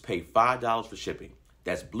 Just pay $5 for shipping.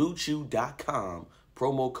 That's BlueChew.com,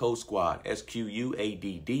 promo code SQUAD,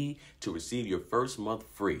 SQUADD, to receive your first month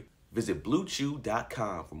free. Visit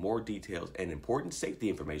BlueChew.com for more details and important safety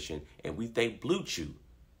information, and we thank Blue Chew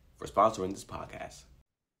for sponsoring this podcast.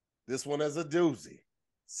 This one is a doozy.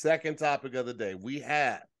 Second topic of the day. We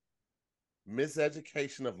have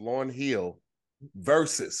Miseducation of Lauryn Hill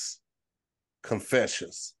versus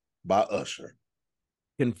Confessions by Usher.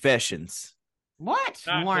 Confessions. What?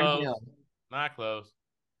 Not Lauryn close. Hill. Not close.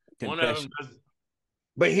 One Confessions. of them does.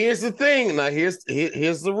 But here's the thing. Now, here's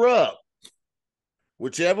the rub.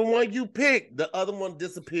 Whichever one you pick, the other one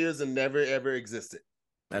disappears and never, ever existed.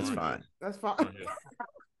 That's fine. That's fine.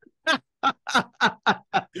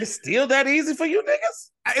 It's still that easy for you niggas?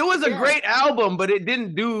 It was a great album, but it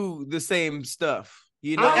didn't do the same stuff.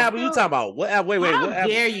 You know, What album you talking about? What? Wait. How What album?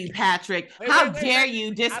 dare you, Patrick? Wait, How wait, dare wait. you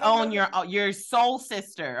I disown don't your soul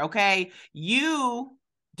sister? Okay, you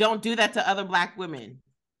don't do that to other Black women.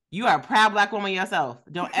 You are a proud Black woman yourself.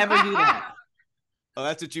 Don't ever do that. Oh,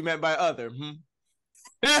 that's what you meant by other.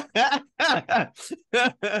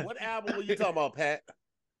 What album were you talking about, Pat?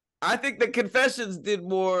 I think the Confessions did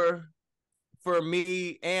more for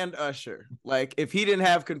me and Usher. Like, if he didn't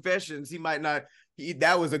have Confessions, he might not.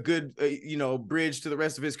 That was a good, bridge to the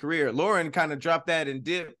rest of his career. Lauryn kind of dropped that and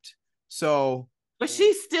dipped. So, But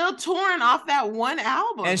she's still touring off that one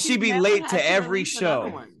album, and she be late to every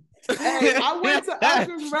show. Hey, I went to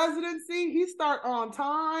Usher's residency. He start on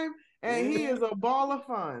time, and he is a ball of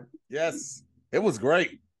fun. Yes, it was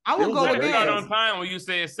great. I will go Start again. on time when you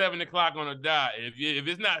say it's 7 o'clock on the dot. If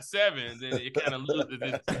it's not 7, then it kind of loses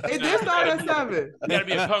its. It did start at 7. You gotta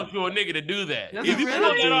be a punctual nigga to do that. Does If you it pull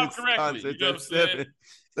really? that off correctly, you know what I'm saying? 7.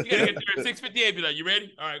 You gotta get there at 6:58. Be like, you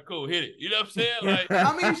ready? All right, cool, hit it. You know what I'm saying? Like,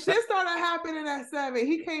 I mean, shit started happening at 7.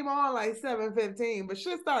 He came on like 7:15, but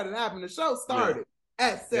shit started happening. The show started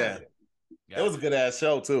at 7. It was a good ass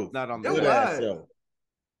show too. Not on It the Good was. ass show.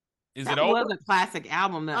 is That it over? was a classic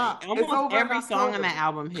album. Though. It's Almost over every in song on October. that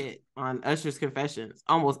album hit on Usher's Confessions.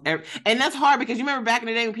 Almost every, and that's hard because you remember back in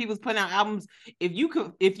the day when people was putting out albums. If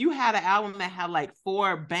you had an album that had like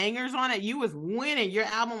 4 bangers on it, you was winning. Your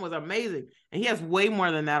album was amazing, and he has way more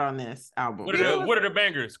than that on this album. What are the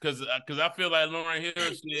bangers? Because I feel like Lauryn Hill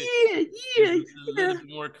shit Yeah. is a little bit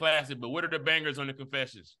more classic. But what are the bangers on the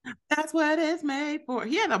Confessions? That's what it's made for.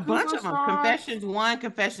 He had a bunch of them. Superstar. Confessions 1,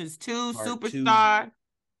 Confessions 2, Part Superstar.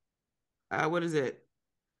 What is it?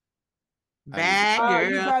 Bad You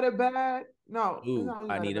Girl. got it bad? No. it's Ooh, not You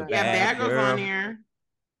I Got need It a Bad. Yeah, Bad Girl's Girl. on here.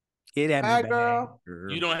 Get at Bad me, Girl.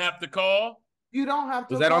 You don't have to call. You don't have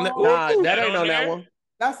to. Was that on the- call. Nah, that Ooh, ain't on that there? one.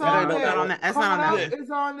 That's That on ain't there. on that one. That's Caught not on that Up one. is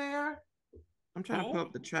on there. I'm trying to pull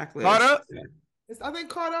up the track list. Caught Up? I think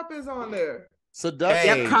Caught Up is on there.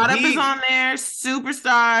 Seduction. Yep, Caught Up he- is on there.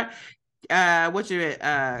 Superstar.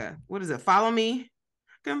 What is it? Follow Me.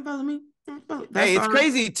 Come follow me. Come follow. That's Hey, it's on-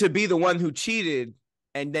 crazy to be the one who cheated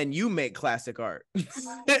and then you make classic art. It's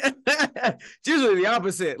usually the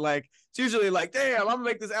opposite. Like, it's usually like, damn, I'm gonna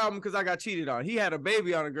make this album because I got cheated on. He had a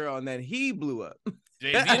baby on a girl and then he blew up.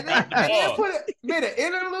 Jay-Z And dropped the then ball. made an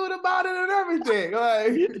interlude about it and everything.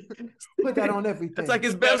 Like, put that on everything. That's like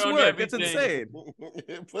his Put that best on work. It's everything.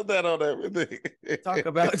 insane. Put that on everything. Talk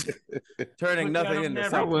about turning Put that nothing on into everything. That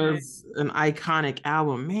something. was an iconic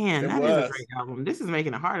album. Man, It that is a was. great album. This is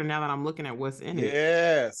making it harder now that I'm looking at what's in it.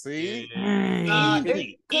 Yeah, see?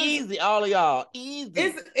 Dang. Easy, all of y'all. Easy.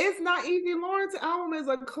 It's not easy. Lawrence album is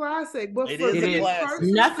a classic, but It for is a me classic.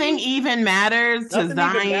 personally- Nothing even matters to Nothing even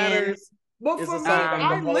Zion. matters. But It's for a me, song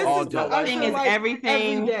I from the listen whole to dope. Nothing Usher is like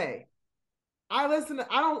everything. every day. I listen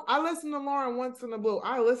to Lauren once in a blue.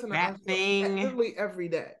 I listen to That Usher thing. literally every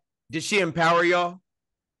day. Did she empower y'all?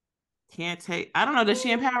 Can't take. I don't know. Does she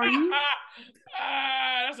empower you?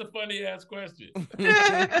 That's a funny ass question.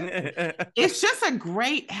 It's just a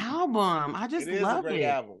great album. I just It is a love great it.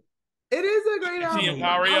 album. It is a great Did album. she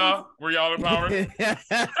empower y'all? Were y'all empowered? Did Did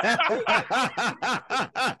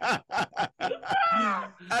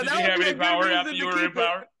you have any power after you were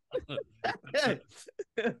empowered?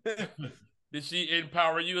 Did she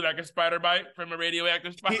empower you like a spider bite from a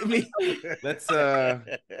radioactive spider? Let's I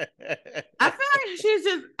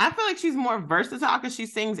feel like she's more versatile because she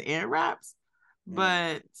sings and raps.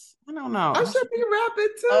 But I don't know. I should be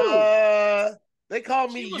rapping too. They call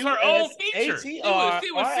me She was her own feature. She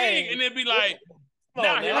would sing and then be like,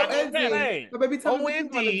 nah, on here now. I go, Pat. So baby, tell me what you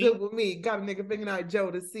want to OMD. do with me. Got a nigga thinking I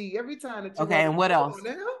Joe to see every time that you Okay, and what else?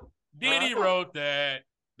 Now? Diddy wrote that.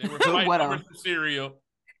 They were fighting What over else? some cereal.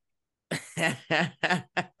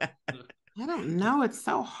 I don't know. It's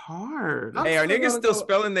so hard. Hey, are niggas still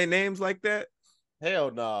spelling their names like that? Hell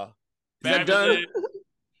nah. Is that done?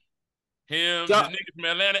 Him, the nigga from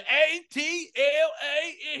Atlanta, ATLA.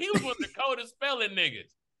 He was one of the coldest spelling niggas.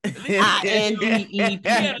 INDEP.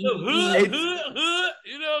 Yeah, hood.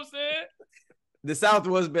 You know what I'm saying? The South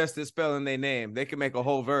was best at spelling their name. They could make a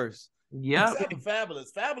whole verse. Yep.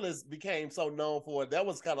 Fabulous. Fabulous became so known for it. That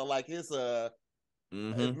was kind of like his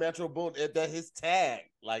Metro Boom, that his tag,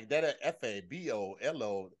 like that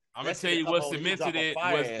FABOLO. I'm gonna tell you what cemented it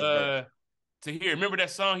was to hear. Remember that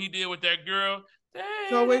song he did with that girl?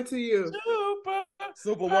 So into you,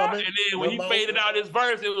 Superwoman. And then when he faded out his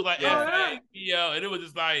verse, it was like FABO, and it was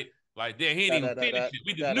just like damn, he didn't even finish it.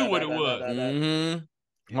 We just knew what it was.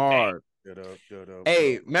 Hard.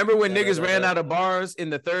 Hey, remember when niggas ran out of bars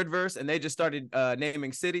in the third verse and they just started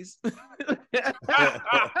naming cities? That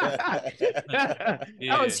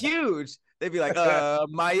was huge. They'd be like,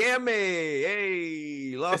 Miami,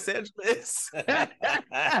 hey, Los Angeles.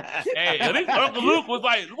 Hey, at least Uncle Luke was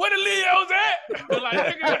like, where the Leos at?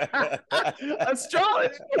 Like, nigga,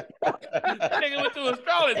 astrology. That nigga went to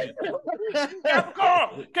astrology.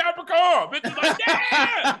 Capricorn. Bitch was like,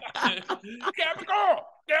 yeah.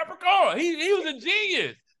 Capricorn. He was a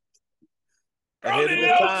genius.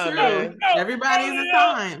 Everybody's a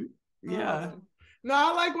time. Yeah. No,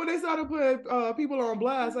 I like when they started putting people on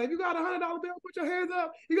blast. Like, you got $100 bill, put your hands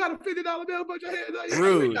up. You got a $50 bill, put your hands up.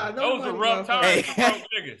 Rude. Those are rough times for broke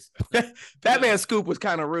niggas. That man Scoop was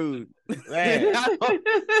kind of rude. Man. I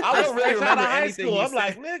was really remember high school. I'm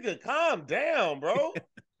like, nigga, calm down, bro.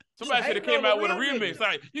 Somebody should have came out with a remix.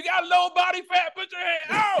 Like, you got low body fat, put your hand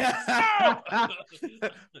out.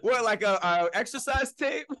 What, like a exercise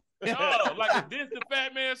tape? No, like this the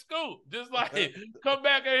Fat Man Scoop. Just like, come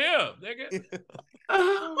back at him, nigga.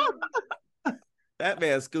 That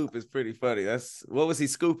man Scoop is pretty funny. What was he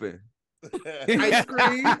scooping? Ice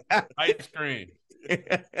cream. Ice cream.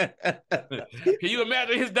 Can you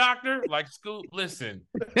imagine his doctor? Like, Scoop, listen.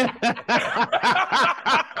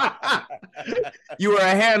 You were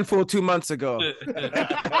a handful 2 months ago. Your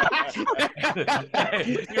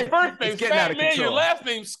first name's Fat Man, your last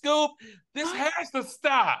name's Scoop. This has to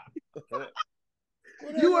stop.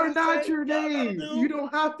 You are not your name. You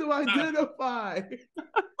don't have to identify.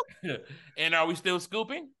 And are we still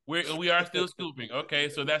scooping? We are still scooping. Okay,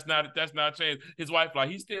 so that's not changed. His wife like,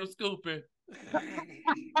 he's still scooping.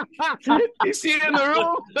 You see it in the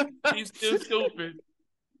room? He's still scooping.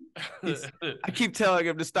 I keep telling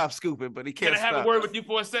him to stop scooping, but he can't. Can I have a word with you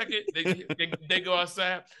for a second? They go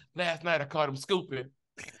outside. Last night I caught him scooping.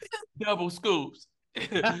 Double scoops.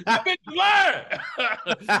 That bitch is lying.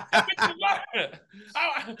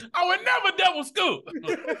 I would never double scoop.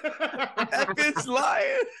 That bitch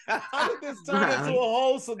lying. How did this turn into a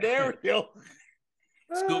whole scenario?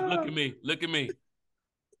 Scoop, look at me.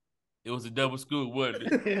 It was a double scoop, wasn't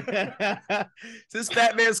it? Is this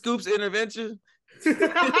Fat Man Scoop's intervention? Hey, you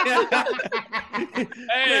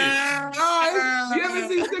ever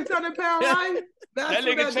see 600-pound life? That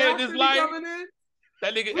nigga changed his life.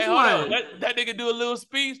 That nigga, hey, hold on. That nigga do a little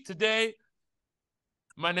speech today.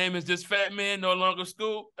 My name is just Fat Man, no longer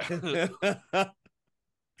Scoop. Fat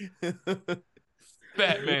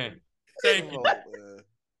Man. Thank you.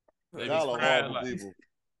 Y'all are horrible people.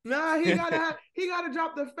 Nah, he gotta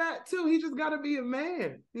drop the fat too. He just gotta be a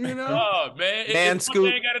man, you know. Oh man,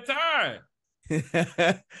 Scoop ain't got a time.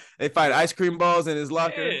 They find ice cream balls in his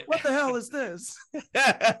locker. Yeah. What the hell is this?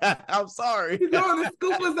 I'm sorry. You know the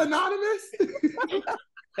Scoop was anonymous.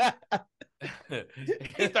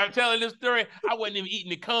 He started telling this story. I wasn't even eating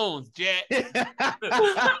the cones, Jack.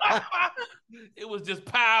 It was just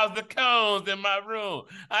piles of cones in my room.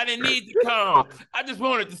 I didn't need the cones. I just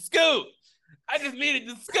wanted the scoop. I just needed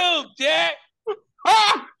the scoop, Jack.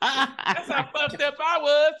 That's how fucked up I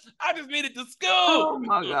was. I just needed the scoop. Oh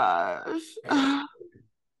my gosh.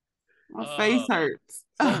 My face hurts.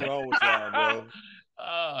 What's wrong with y'all, bro?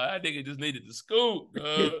 That nigga just needed the scoop.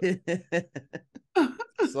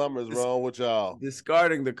 Something's wrong with y'all.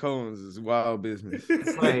 Discarding the cones is wild business.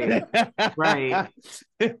 Right.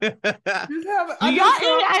 Do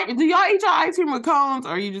Do y'all eat your ice cream with cones,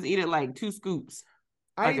 or you just eat it like 2 scoops?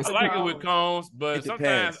 I like it with cones, but It sometimes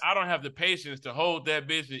depends. I don't have the patience to hold that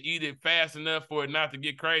bitch and eat it fast enough for it not to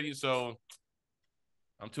get crazy. So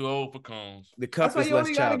I'm too old for cones. The cup That's why is you less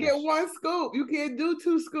only gotta childish. get 1 scoop. You can't do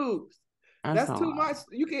 2 scoops. That's too much.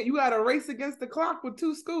 You gotta race against the clock with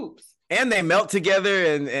 2 scoops. And they melt together,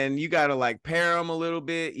 and you gotta like pair them a little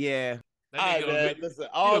bit. Yeah. All right, man. Listen,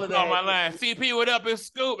 all of that. On my line. CP, what up? It's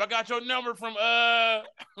Scoop. I got your number from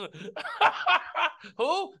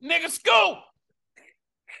who? Nigga Scoop.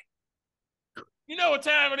 You know what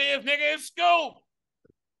time it is, nigga. It's school.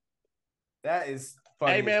 That is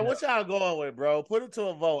funny. Hey, man, what y'all going with, bro? Put it to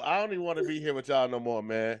a vote. I don't even want to be here with y'all no more,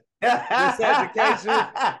 man.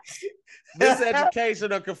 Miseducation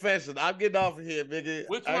or confession. I'm getting off of here, nigga.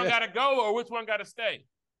 Which one got to go or which one got to stay?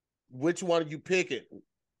 Which one are you picking?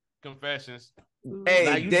 Confessions. Hey,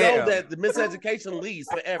 now you know that the miseducation leaves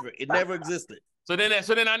forever. It never existed. So then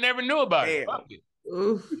I never knew about it.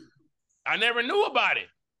 I never knew about it.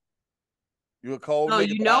 You a cold no, nigga.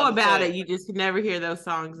 You know about it. You just can never hear those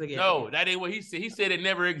songs again. No, that ain't what he said. He said it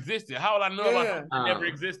never existed. How would I know about it? It never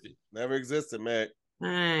existed. Never existed, man.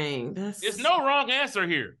 Dang, It's no wrong answer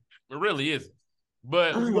here. It really isn't.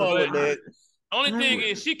 But, only thing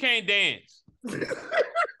is she can't dance. He's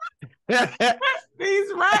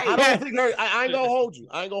right. I don't think I ain't gonna hold you.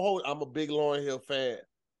 I'm a big Lauryn Hill fan.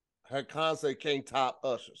 Her concert can't top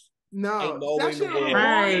Usher's. No, that shit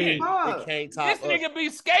right. It can't top this nigga be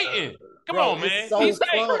skating. Come on, man. So He's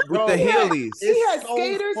fun, with the Heelys. He had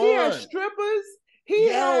skaters. He had strippers.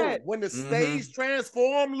 When the stage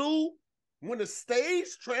transformed, Lou. When the stage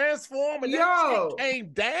transformed and that shit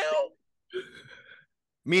came down.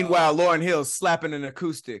 Meanwhile, Lauryn Hill's slapping an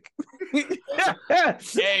acoustic.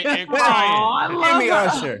 Hey, and crying. Give me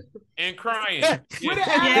Usher. And crying. With the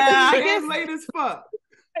ass late as fuck.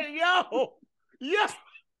 Hey, yo.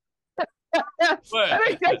 I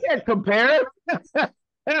can't compare.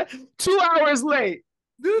 2 hours late.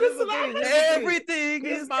 Dude, this is everything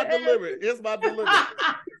is my delivery. It's my delivery.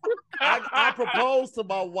 I proposed to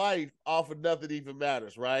my wife off of Nothing Even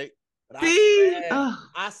Matters, right?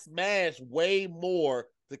 I smashed way more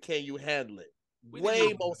than Can You Handle It.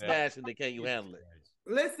 Way more smashing than Can You Handle It.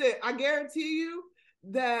 Listen, I guarantee you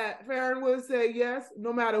that Farron would say yes,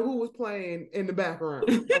 no matter who was playing in the background.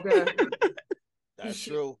 Okay, that's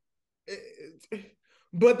true.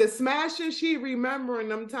 But the smashing, she remembering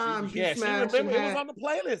them times. She remembered it was on the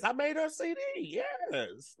playlist. I made her CD.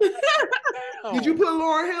 Yes. Did you put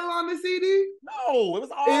Lauryn Hill on the CD? No, it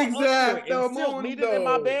was all exactly. Meet it in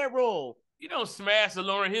my bedroom. You don't smash to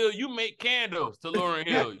Lauryn Hill. You make candles to Lauryn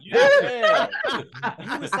Hill.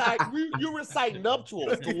 You recite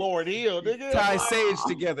nuptials to Lauryn Hill, nigga. Tie sage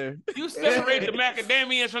together. You separate the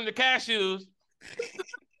macadamias from the cashews.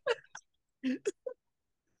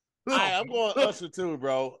 I'm going Usher too,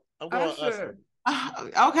 bro. I'm going Usher.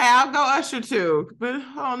 Okay, I'll go Usher too. But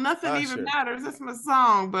Nothing Even Matters. That's my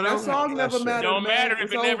song. But that song never mattered. Don't matter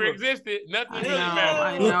if it never existed. Nothing really matters.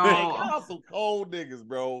 I know. Y'all some cold niggas,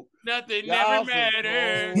 bro. Nothing never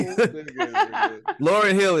matters.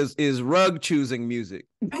 Lauryn Hill is rug choosing music.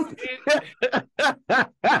 These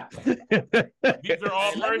are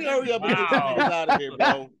all Let me hurry up and get out of here,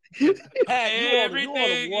 bro. Pat,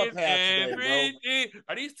 everything you on is everything. Today,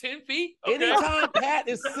 are these 10 feet? Okay. Anytime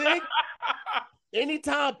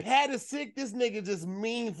Pat is sick, this nigga just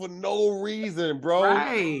mean for no reason, bro.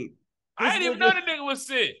 Right. I didn't even know the nigga was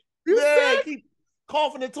sick. Keep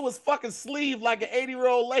coughing into his fucking sleeve like an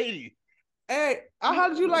 80-year-old lady. Hey, I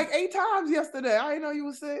hugged you like 8 times yesterday. I didn't know you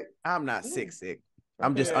were sick. I'm not sick.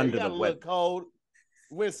 I'm just under the weather. Cold.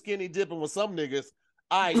 We're skinny dipping with some niggas.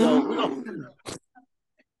 All right, yo.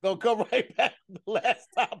 Gonna come right back to the last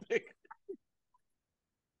topic.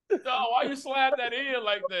 No, why you slap that in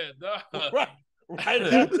like that? Right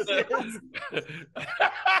after this.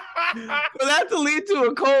 Will that to lead to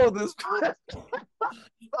a cold?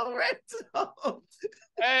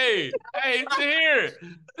 Hey, here.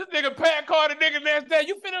 This nigga Pat called a nigga next day.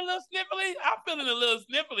 You feeling a little sniffly? I'm feeling a little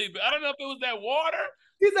sniffly, but I don't know if it was that water.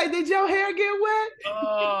 He's like, did your hair get wet?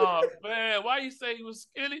 Oh, man. Why you say he was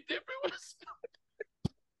skinny dipping?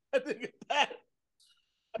 I think Pat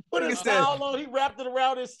put his towel on. He wrapped it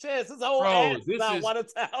around his chest. His whole ass not one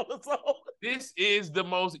towel is on. This is the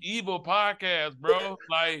most evil podcast, bro.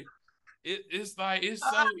 Like it's so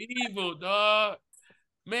evil, dog.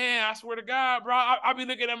 Man, I swear to God, bro. I be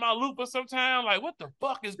looking at my Lupa sometimes, like, what the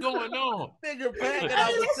fuck is going on? Nigga packing out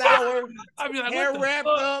the shower. I be like, hair wrapped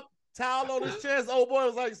up, towel on his chest. Old boy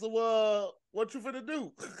was like, so what you finna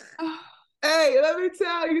do? Hey, let me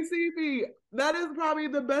tell you, CP, that is probably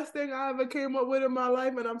the best thing I ever came up with in my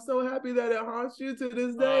life, and I'm so happy that it haunts you to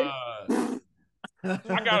this day. I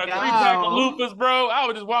got a 3-pack of Lupas, bro. I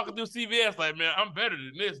was just walking through CVS like, man, I'm better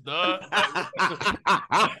than this, dog. I'm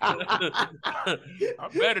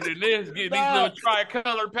better than this. Getting these little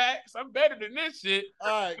tricolor packs. I'm better than this shit. All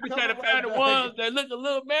right, we try to find the ones that look a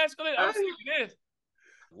little masculine. I'm sick of this.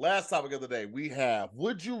 Last topic of the day, we have,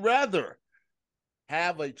 would you rather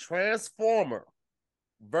have a Transformer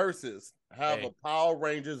versus have a Power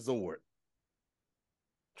Ranger Zord?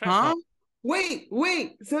 Huh? Wait.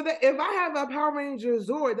 So that if I have a Power Ranger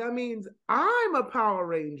Zord, that means I'm a Power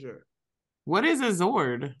Ranger. What is a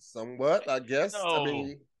Zord? Somewhat, I guess. No. I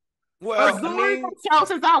mean, well, a Zord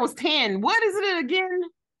since I was 10. What is it again?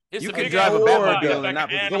 You can drive a Batmobile and not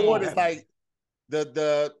be Zord is like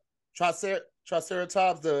the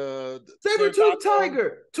Triceratops, the saber-tooth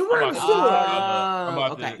tiger,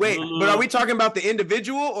 Tyrannosaurus. Okay. Wait, but are we talking about the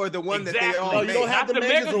individual or the one that they all No, you don't have the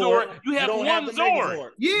Megazord. You have one Zord.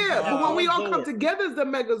 Yeah, but when we all come together as the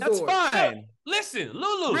Megazord. That's fine. Listen,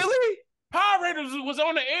 Lulu. Really? Power Rangers was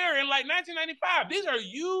on the air in like 1995. These are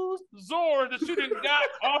used Zords that you didn't got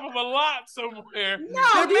off of a lot somewhere.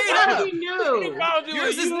 No, these are new.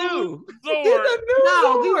 Yours is new. Zord.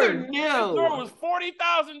 No, these are new. Zord was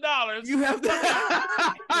 $40,000. You have to.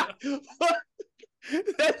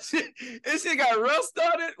 That shit got real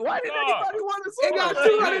started. Why did anybody want to? It got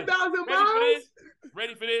 200,000 miles.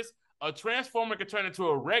 Ready for this? A transformer can turn into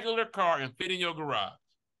a regular car and fit in your garage.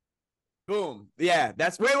 Boom. Yeah,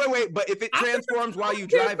 that's wait. But if it transforms while you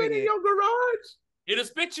driving it, in your garage, it'll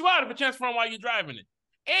spit you out if it transforms while you're driving it.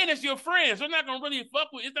 And it's your friend, so it's not gonna really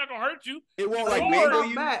fuck with. It's not gonna hurt you. It won't like mangle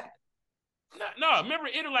you. No, remember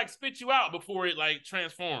it'll like spit you out before it like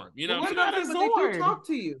transform. You know, what about a Zord? Talk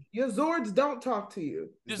to you. Your Zords don't talk to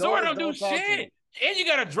you. The Zord don't do shit, and you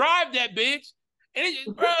gotta drive that bitch.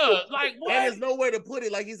 And bro, like what? And there's no way to put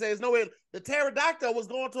it. Like he said, there's no way. The pterodactyl was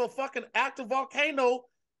going to a fucking active volcano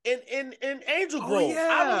in Angel Grove. Yeah.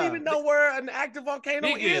 I don't even know where an active volcano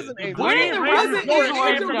is in Angel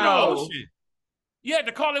Grove. You had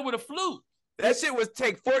to call it with a flute. That shit would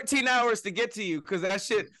take 14 hours to get to you because that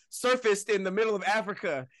shit surfaced in the middle of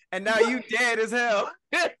Africa, and now you dead as hell.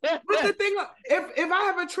 But the thing, if I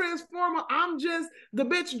have a transformer, I'm just the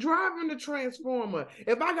bitch driving the transformer.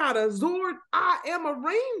 If I got a Zord, I am a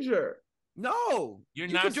ranger. No, you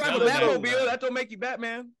can drive a Batmobile. That don't make you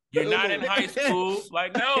Batman. You're not in high school.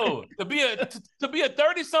 Like, no. To be a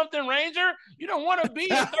 30-something ranger, you don't want to be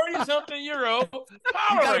a 30-something-year-old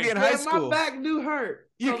Power Ranger. Be in high school. My back do hurt.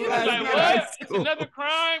 You like, what? It's another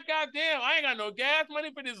crime? Goddamn, I ain't got no gas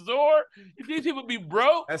money for this Zord. If these people be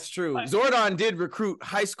broke. That's true. Zordon did recruit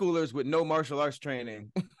high schoolers with no martial arts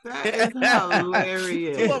training. That is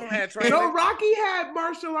hilarious. Two of them had training. No, Rocky had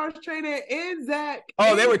martial arts training and Zach.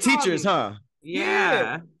 Oh, they were teachers, huh?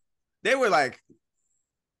 Yeah. They were like,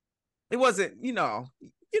 it wasn't, it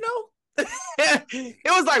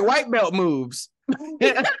was like white belt moves.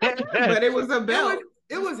 But it was a belt.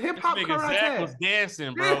 It was hip hop karate. Zach was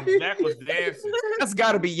dancing, bro. Zach was dancing. That's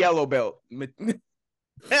got to be yellow belt. You're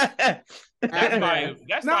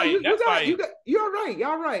right.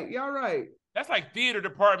 Y'all right. That's like theater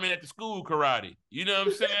department at the school karate. You know what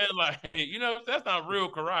I'm saying? Like, that's not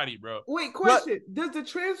real karate, bro. Wait, question. Does the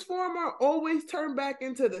transformer always turn back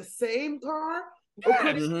into the same car?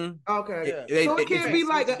 Yes. Okay. Yeah. So it can't be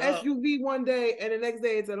like an SUV one day and the next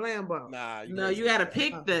day it's a Lambo. Nah, you gotta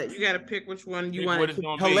pick that. You gotta pick which one you want.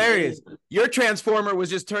 Hilarious. Your transformer was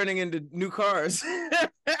just turning into new cars.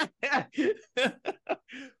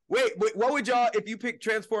 Wait, what would y'all, if you pick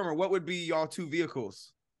transformer, what would be y'all two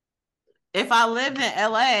vehicles? If I lived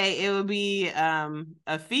in LA, it would be a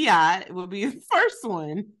Fiat. It would be the first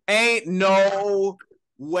one. Ain't no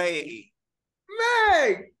way.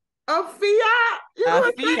 Meg, a Fiat?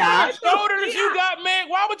 A Fiat. Shoulders you got, man.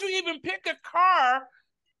 Why would you even pick a car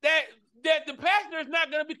that the passenger is not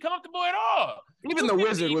going to be comfortable at all? Even the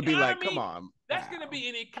wizard would be like, come on. That's going to be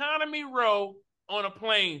an economy row on a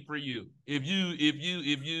plane for you. If you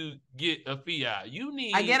get a Fiat,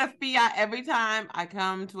 I get a Fiat every time I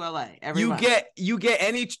come to LA. You get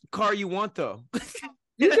any car you want though.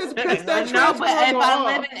 You just pick that. No, but if I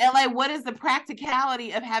live in LA, what is the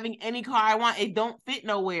practicality of having any car I want? It don't fit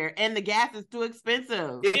nowhere, and the gas is too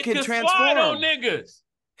expensive. It can transform on niggas.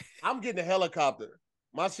 I'm getting a helicopter.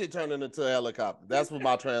 My shit turning into a helicopter. That's what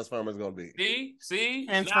my transformer is gonna be. See,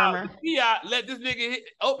 transformer. Now, let this nigga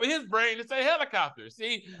open his brain and say helicopter.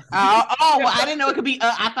 See. I didn't know it could be.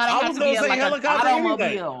 I thought it had to be like an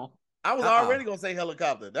automobile. I was already gonna say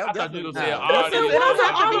helicopter. That's definitely say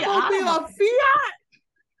automobile.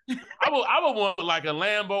 Fiat. I would want like a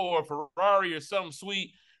Lambo or a Ferrari or something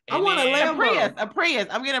sweet. I want a Lambo. A Prius.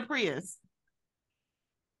 I'm getting a Prius.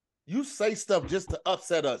 You say stuff just to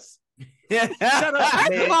upset us. Shut up,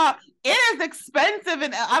 first of all, it is expensive,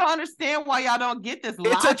 and I don't understand why y'all don't get this.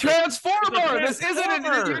 It's a transformer. This isn't.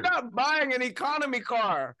 You're not buying an economy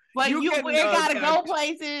car. But it gotta go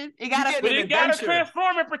places. It gotta. But it gotta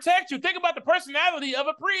transform and protect you. Think about the personality of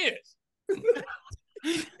a Prius.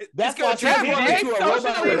 That's why she picked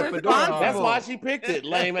it. That's why she picked it.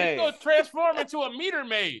 Lame ass. It's gonna transform into a meter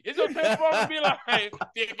maid. It's gonna transform and be like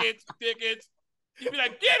tickets. You be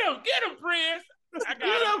like, get him, Prius. I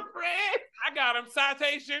got him.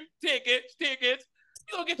 Citation, tickets.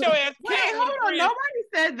 You gonna get your ass killed. Wait, hold on. Nobody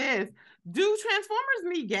said this. Do Transformers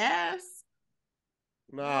need gas?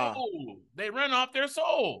 Nah. No, they run off their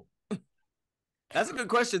soul. That's a good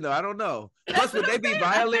question, though. I don't know. Plus, would they be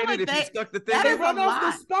violated if you stuck the thing? They run off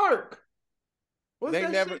the spark. They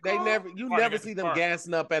never, you never see them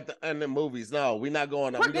gassing up in the movies. No, we're not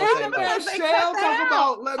going up. They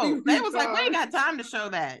was like, we ain't got time to show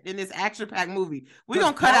that in this action-packed movie. We're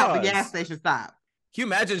gonna cut out the gas station stop. Can you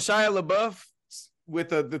imagine Shia LaBeouf with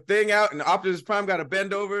the thing out and Optimus Prime got to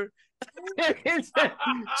bend over? You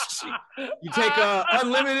take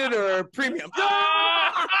unlimited or premium.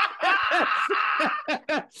 What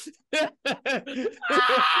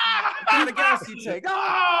the gas you take? And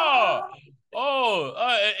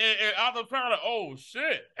Optimus Prime, oh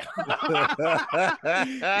shit. He's like,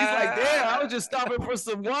 damn, I was just stopping for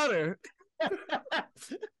some water.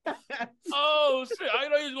 Oh shit! I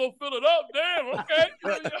know he's gonna fill it up. Damn. Okay.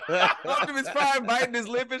 Optimus Prime biting his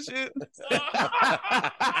lip and shit.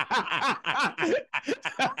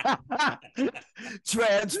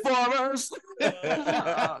 Transformers.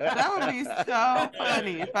 That would be so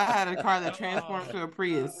funny if I had a car that transformed to a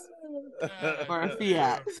Prius or a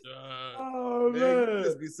Fiat. Oh man, you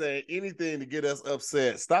just be saying anything to get us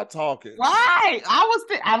upset. Stop talking. Right.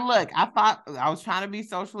 I thought I was trying to be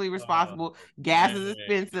socially responsible. Gas is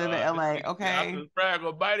expensive in LA. Okay. Brad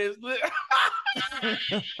gonna bite his lip.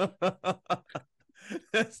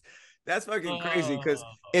 That's fucking crazy. Because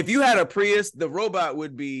if you had a Prius, the robot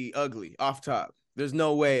would be ugly off top. There's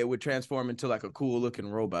no way it would transform into like a cool looking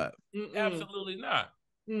robot. Absolutely not.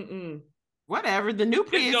 Whatever. The new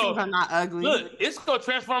Priuses are not ugly. Look, it's gonna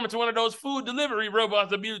transform into one of those food delivery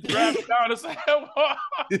robots that be driving down the sidewalk.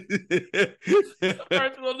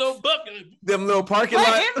 Them little parking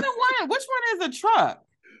lot. Which one is a truck?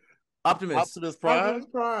 Optimus Prime.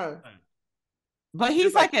 But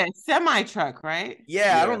he's like a semi truck, right?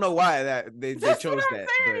 Yeah, I don't know why they chose that. What I'm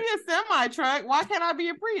saying, a semi truck. Why can't I be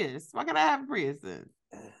a Prius? Why can't I have a Prius then?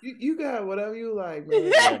 You got whatever you like,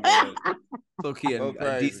 man. Low-key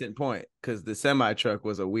a decent point, because the semi truck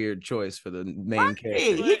was a weird choice for the main character.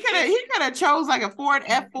 He could have chose like a Ford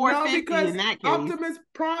F-450 in that case. Optimus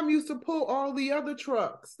Prime used to pull all the other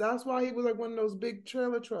trucks. That's why he was like one of those big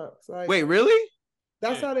trailer trucks. Like, wait, really?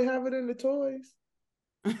 That's how they have it in the toys.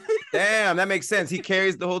 Damn, that makes sense. He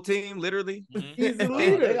carries the whole team, literally. He's the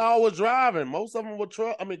leader. They all were driving. Most of them were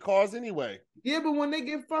cars anyway. Yeah, but when they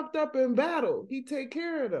get fucked up in battle, he take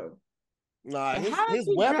care of them. Nah, his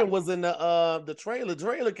weapon was in the trailer. The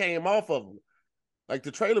trailer came off of him. Like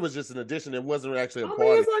the trailer was just an addition. It wasn't actually a part.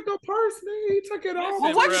 It's like a purse, nigga. He took it off.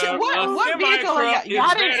 Well, what vehicle are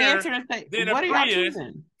y'all didn't answer and say? What are y'all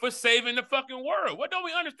choosing? For saving the fucking world. What don't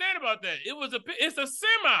we understand about that? It's a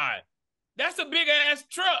semi. That's a big ass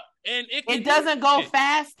truck, and it doesn't go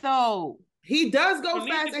fast though. He does go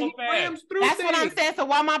fast, and he rams through. That's what I'm saying. So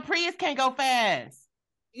why my Prius can't go fast?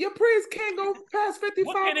 Your Prius can't go past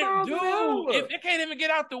 55 miles an hour. It can't even get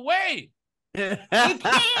out the way. It can.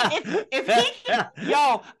 If he can,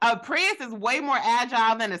 a Prius is way more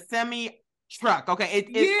agile than a semi truck. Okay,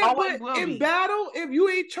 it always will be. In battle, if you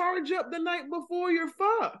ain't charged up the night before, you're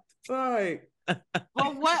fucked. Like.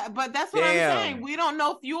 But that's what I'm saying. We don't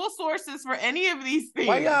know fuel sources for any of these things.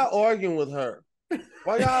 Why y'all arguing with her?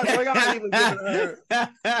 Why y'all even giving her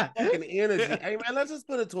fucking energy? Hey man, let's just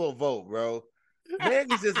put it to a vote, bro.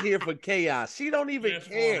 Meg is just here for chaos. She don't even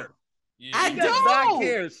care. Yeah. I does not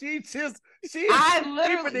care. She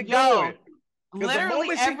literally going.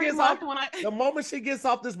 Literally the moment she gets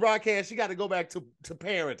off this broadcast, she got to go back to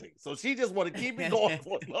parenting. So she just want to keep it going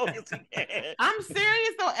for as long as she can. I'm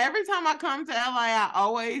serious though. Every time I come to LA, I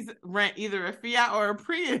always rent either a Fiat or a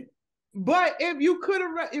Prius. But if you could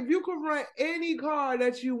rent any car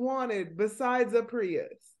that you wanted besides a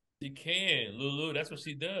Prius, you can, Lulu. That's what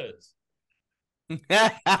she does. She's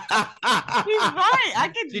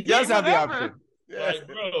right. She does have the option. Like,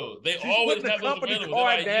 bro, they always have those available.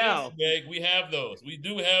 Like, yes, Meg, we have those. We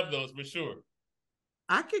do have those for sure.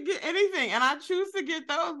 I could get anything, and I choose to get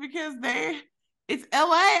those because it's LA.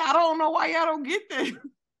 I don't know why y'all don't get them.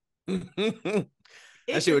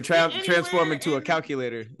 That shit would transform into a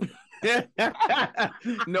calculator.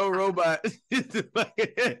 No robot.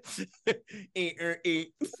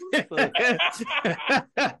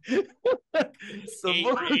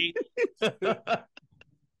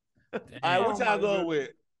 All right, what y'all going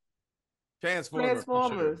with? Transformers.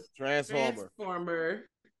 Transformer.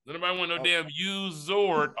 Anybody want no damn used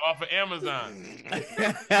Zord off of Amazon?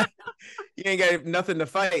 You ain't got nothing to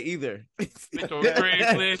fight either.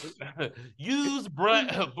 Use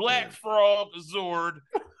Black Frog Zord.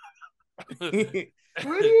 Where do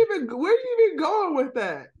you even going with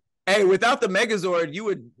that? Hey, without the Megazord, you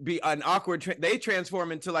would be an awkward. They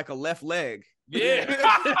transform into like a left leg. Yeah.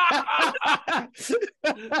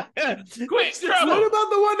 Quick trouble. What about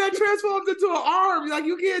the one that transforms into an arm? Like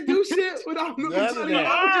you can't do shit without None of nobody. that.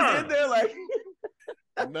 I'm just in there like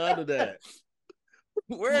none of that.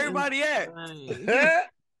 Where everybody at?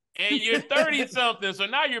 And you're 30 something, so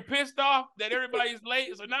now you're pissed off that everybody's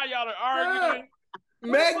late. So now y'all are arguing.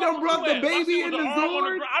 Meg done brought the baby in the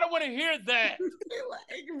Zord. I don't want to hear that.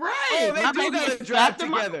 Right. Oh, they do gotta drive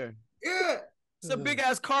together. Yeah. It's a big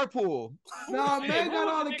ass carpool. No, Meg got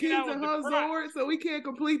all the kids in her Zord, so we can't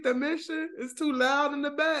complete the mission. It's too loud in the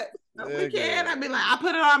back. No, we can't. I be like, I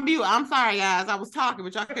put it on mute. I'm sorry, guys. I was talking,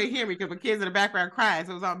 but y'all couldn't hear me because the kids in the background crying,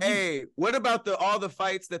 so it was on mute. Hey, what about all the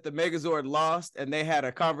fights that the Megazord lost and they had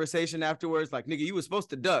a conversation afterwards? Like, nigga, you were supposed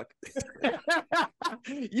to duck.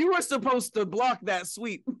 You were supposed to block that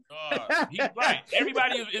sweep. He's right.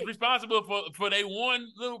 Everybody is responsible for their one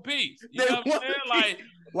little piece. You know what I'm saying? Like,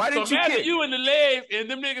 why didn't you kick? You in the legs and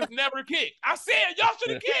them niggas never kick. I said y'all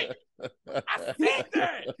should have kicked. I said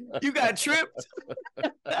that. You got tripped.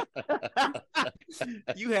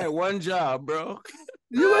 You had one job, bro.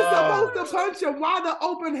 You were supposed to punch him while the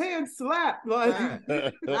open hand slapped. Like,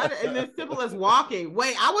 and as simple as walking.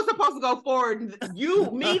 Wait, I was supposed to go forward.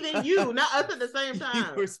 Me, then you, not us at the same time. You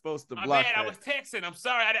were supposed to block. I was texting. I'm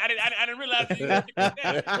sorry. I didn't realize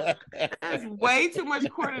that. That's way too much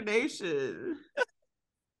coordination.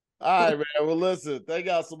 All right, man. Well, listen, thank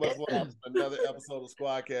y'all so much for watching another episode of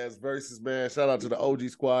SquADcast Versus, man. Shout out to the OG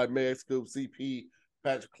squad, Meg Scoop, CP,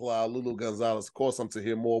 Patrick Cloud, Lulu Gonzalez. Of course, I'm to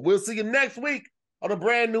hear more. We'll see you next week on a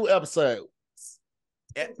brand new episode.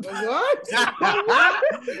 What?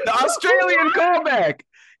 The Australian callback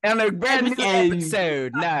and a brand new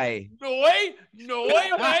episode. Nay. No way, mate. No way,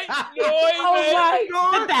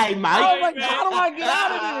 Oh mate. my God, how do I get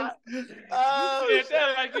out of this? You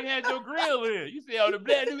said like you had your grill in. You said, oh, the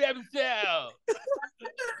brand new episode.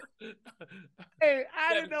 Hey,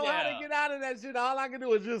 I didn't know how to get out of that shit. All I could do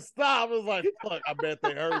was just stop. I was like, fuck, I bet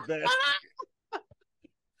they heard that.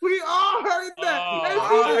 We all heard that.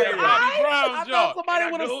 I thought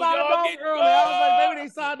somebody would have signed off early. I was like, maybe they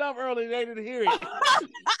signed off early. They didn't hear it.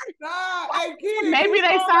 Maybe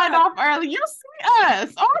they signed off early. You see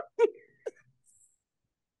us.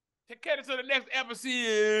 Take care to the next episode. See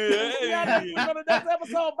you on the next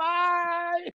episode. Bye.